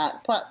on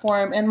that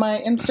platform. And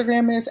my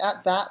Instagram is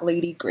at That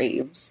Lady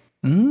Graves.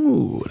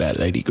 Ooh, That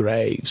Lady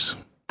Graves.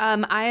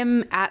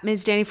 I'm at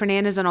Ms. Danny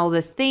Fernandez on all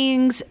the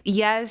things.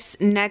 Yes,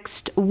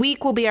 next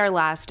week will be our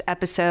last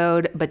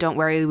episode, but don't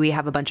worry, we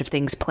have a bunch of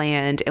things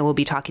planned and we'll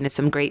be talking to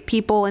some great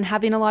people and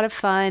having a lot of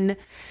fun.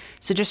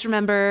 So just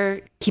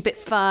remember, keep it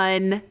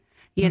fun.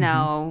 We're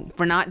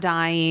not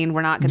dying.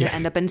 We're not going to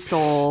end up in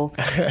Soul.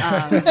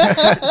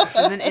 This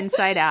isn't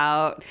Inside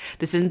Out.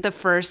 This isn't the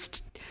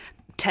first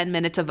 10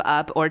 minutes of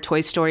Up or Toy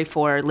Story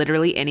 4,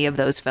 literally any of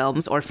those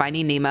films, or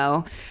Finding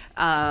Nemo.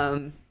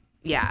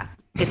 Yeah.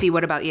 Iffy,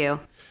 what about you?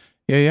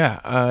 Yeah.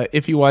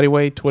 Iffy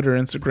Wadiway, Twitter,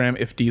 Instagram.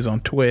 Ifty's on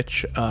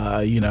Twitch.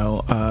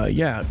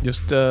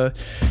 Just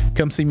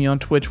come see me on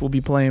Twitch. We'll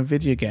be playing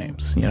video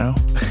games,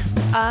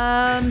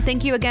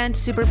 Thank you again to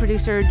super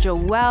producer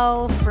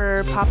Joelle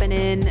for popping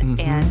in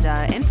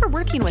and for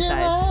working with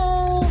us.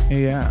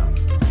 Yeah.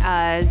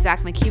 Zach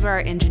McKeever, our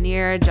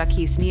engineer,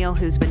 Jaquise Neal,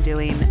 who's been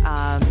doing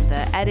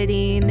the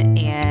editing,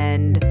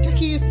 and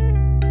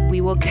we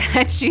will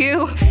catch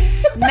you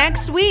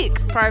next week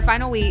for our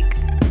final week.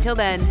 Until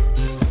then,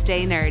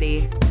 stay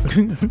nerdy.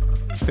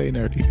 Stay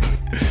nerdy.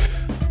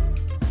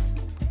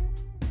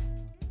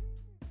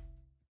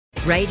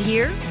 Right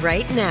here,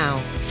 right now.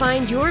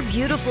 Find your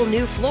beautiful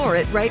new floor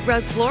at Right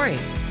Rug Flooring.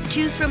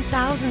 Choose from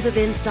thousands of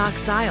in-stock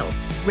styles,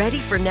 ready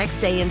for next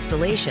day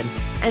installation,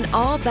 and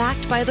all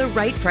backed by the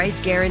right price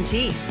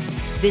guarantee.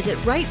 Visit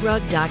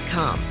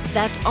rightrug.com.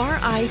 That's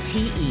RITERUG.com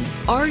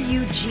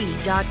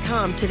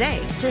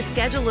today to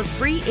schedule a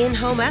free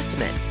in-home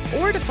estimate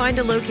or to find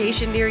a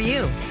location near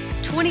you.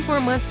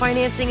 24-month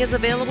financing is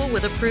available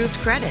with approved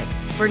credit.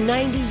 For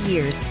 90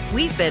 years,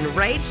 we've been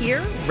right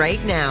here,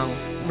 right now.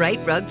 Right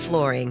Rug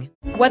Flooring.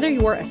 Whether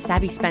you're a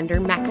savvy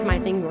spender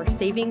maximizing your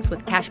savings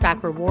with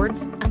cashback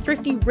rewards, a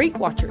thrifty rate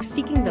watcher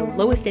seeking the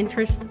lowest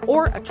interest,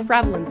 or a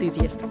travel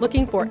enthusiast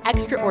looking for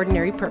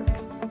extraordinary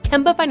perks,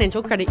 Kemba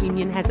Financial Credit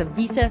Union has a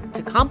visa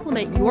to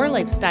complement your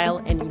lifestyle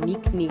and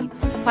unique needs.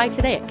 Apply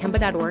today at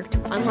Kemba.org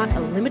to unlock a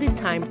limited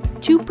time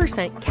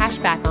 2% cash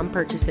back on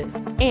purchases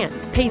and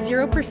pay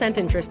 0%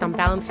 interest on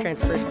balance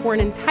transfers for an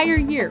entire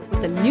year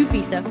with a new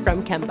visa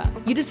from Kemba.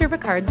 You deserve a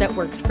card that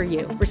works for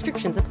you.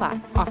 Restrictions apply.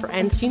 Offer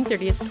ends June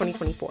 30th,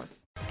 2024.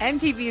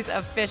 MTV's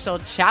official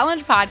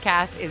Challenge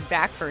podcast is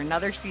back for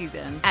another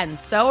season. And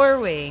so are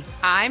we.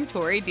 I'm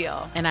Tori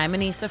Deal. And I'm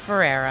Anissa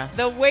Ferreira.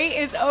 The wait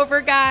is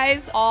over,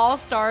 guys. All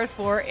Stars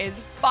 4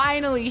 is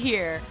finally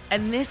here.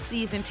 And this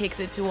season takes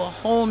it to a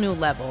whole new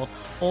level.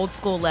 Old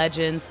school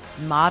legends,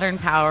 modern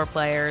power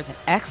players, and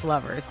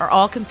ex-lovers are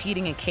all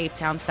competing in Cape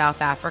Town,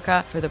 South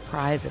Africa for the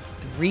prize of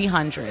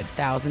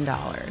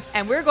 $300,000.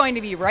 And we're going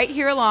to be right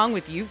here along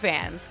with you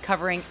fans,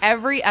 covering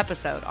every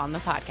episode on the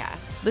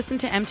podcast. Listen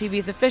to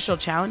MTV's official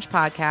Challenge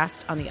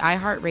podcast on the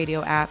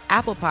iHeartRadio app,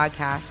 Apple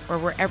Podcasts, or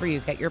wherever you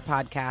get your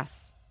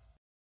podcasts.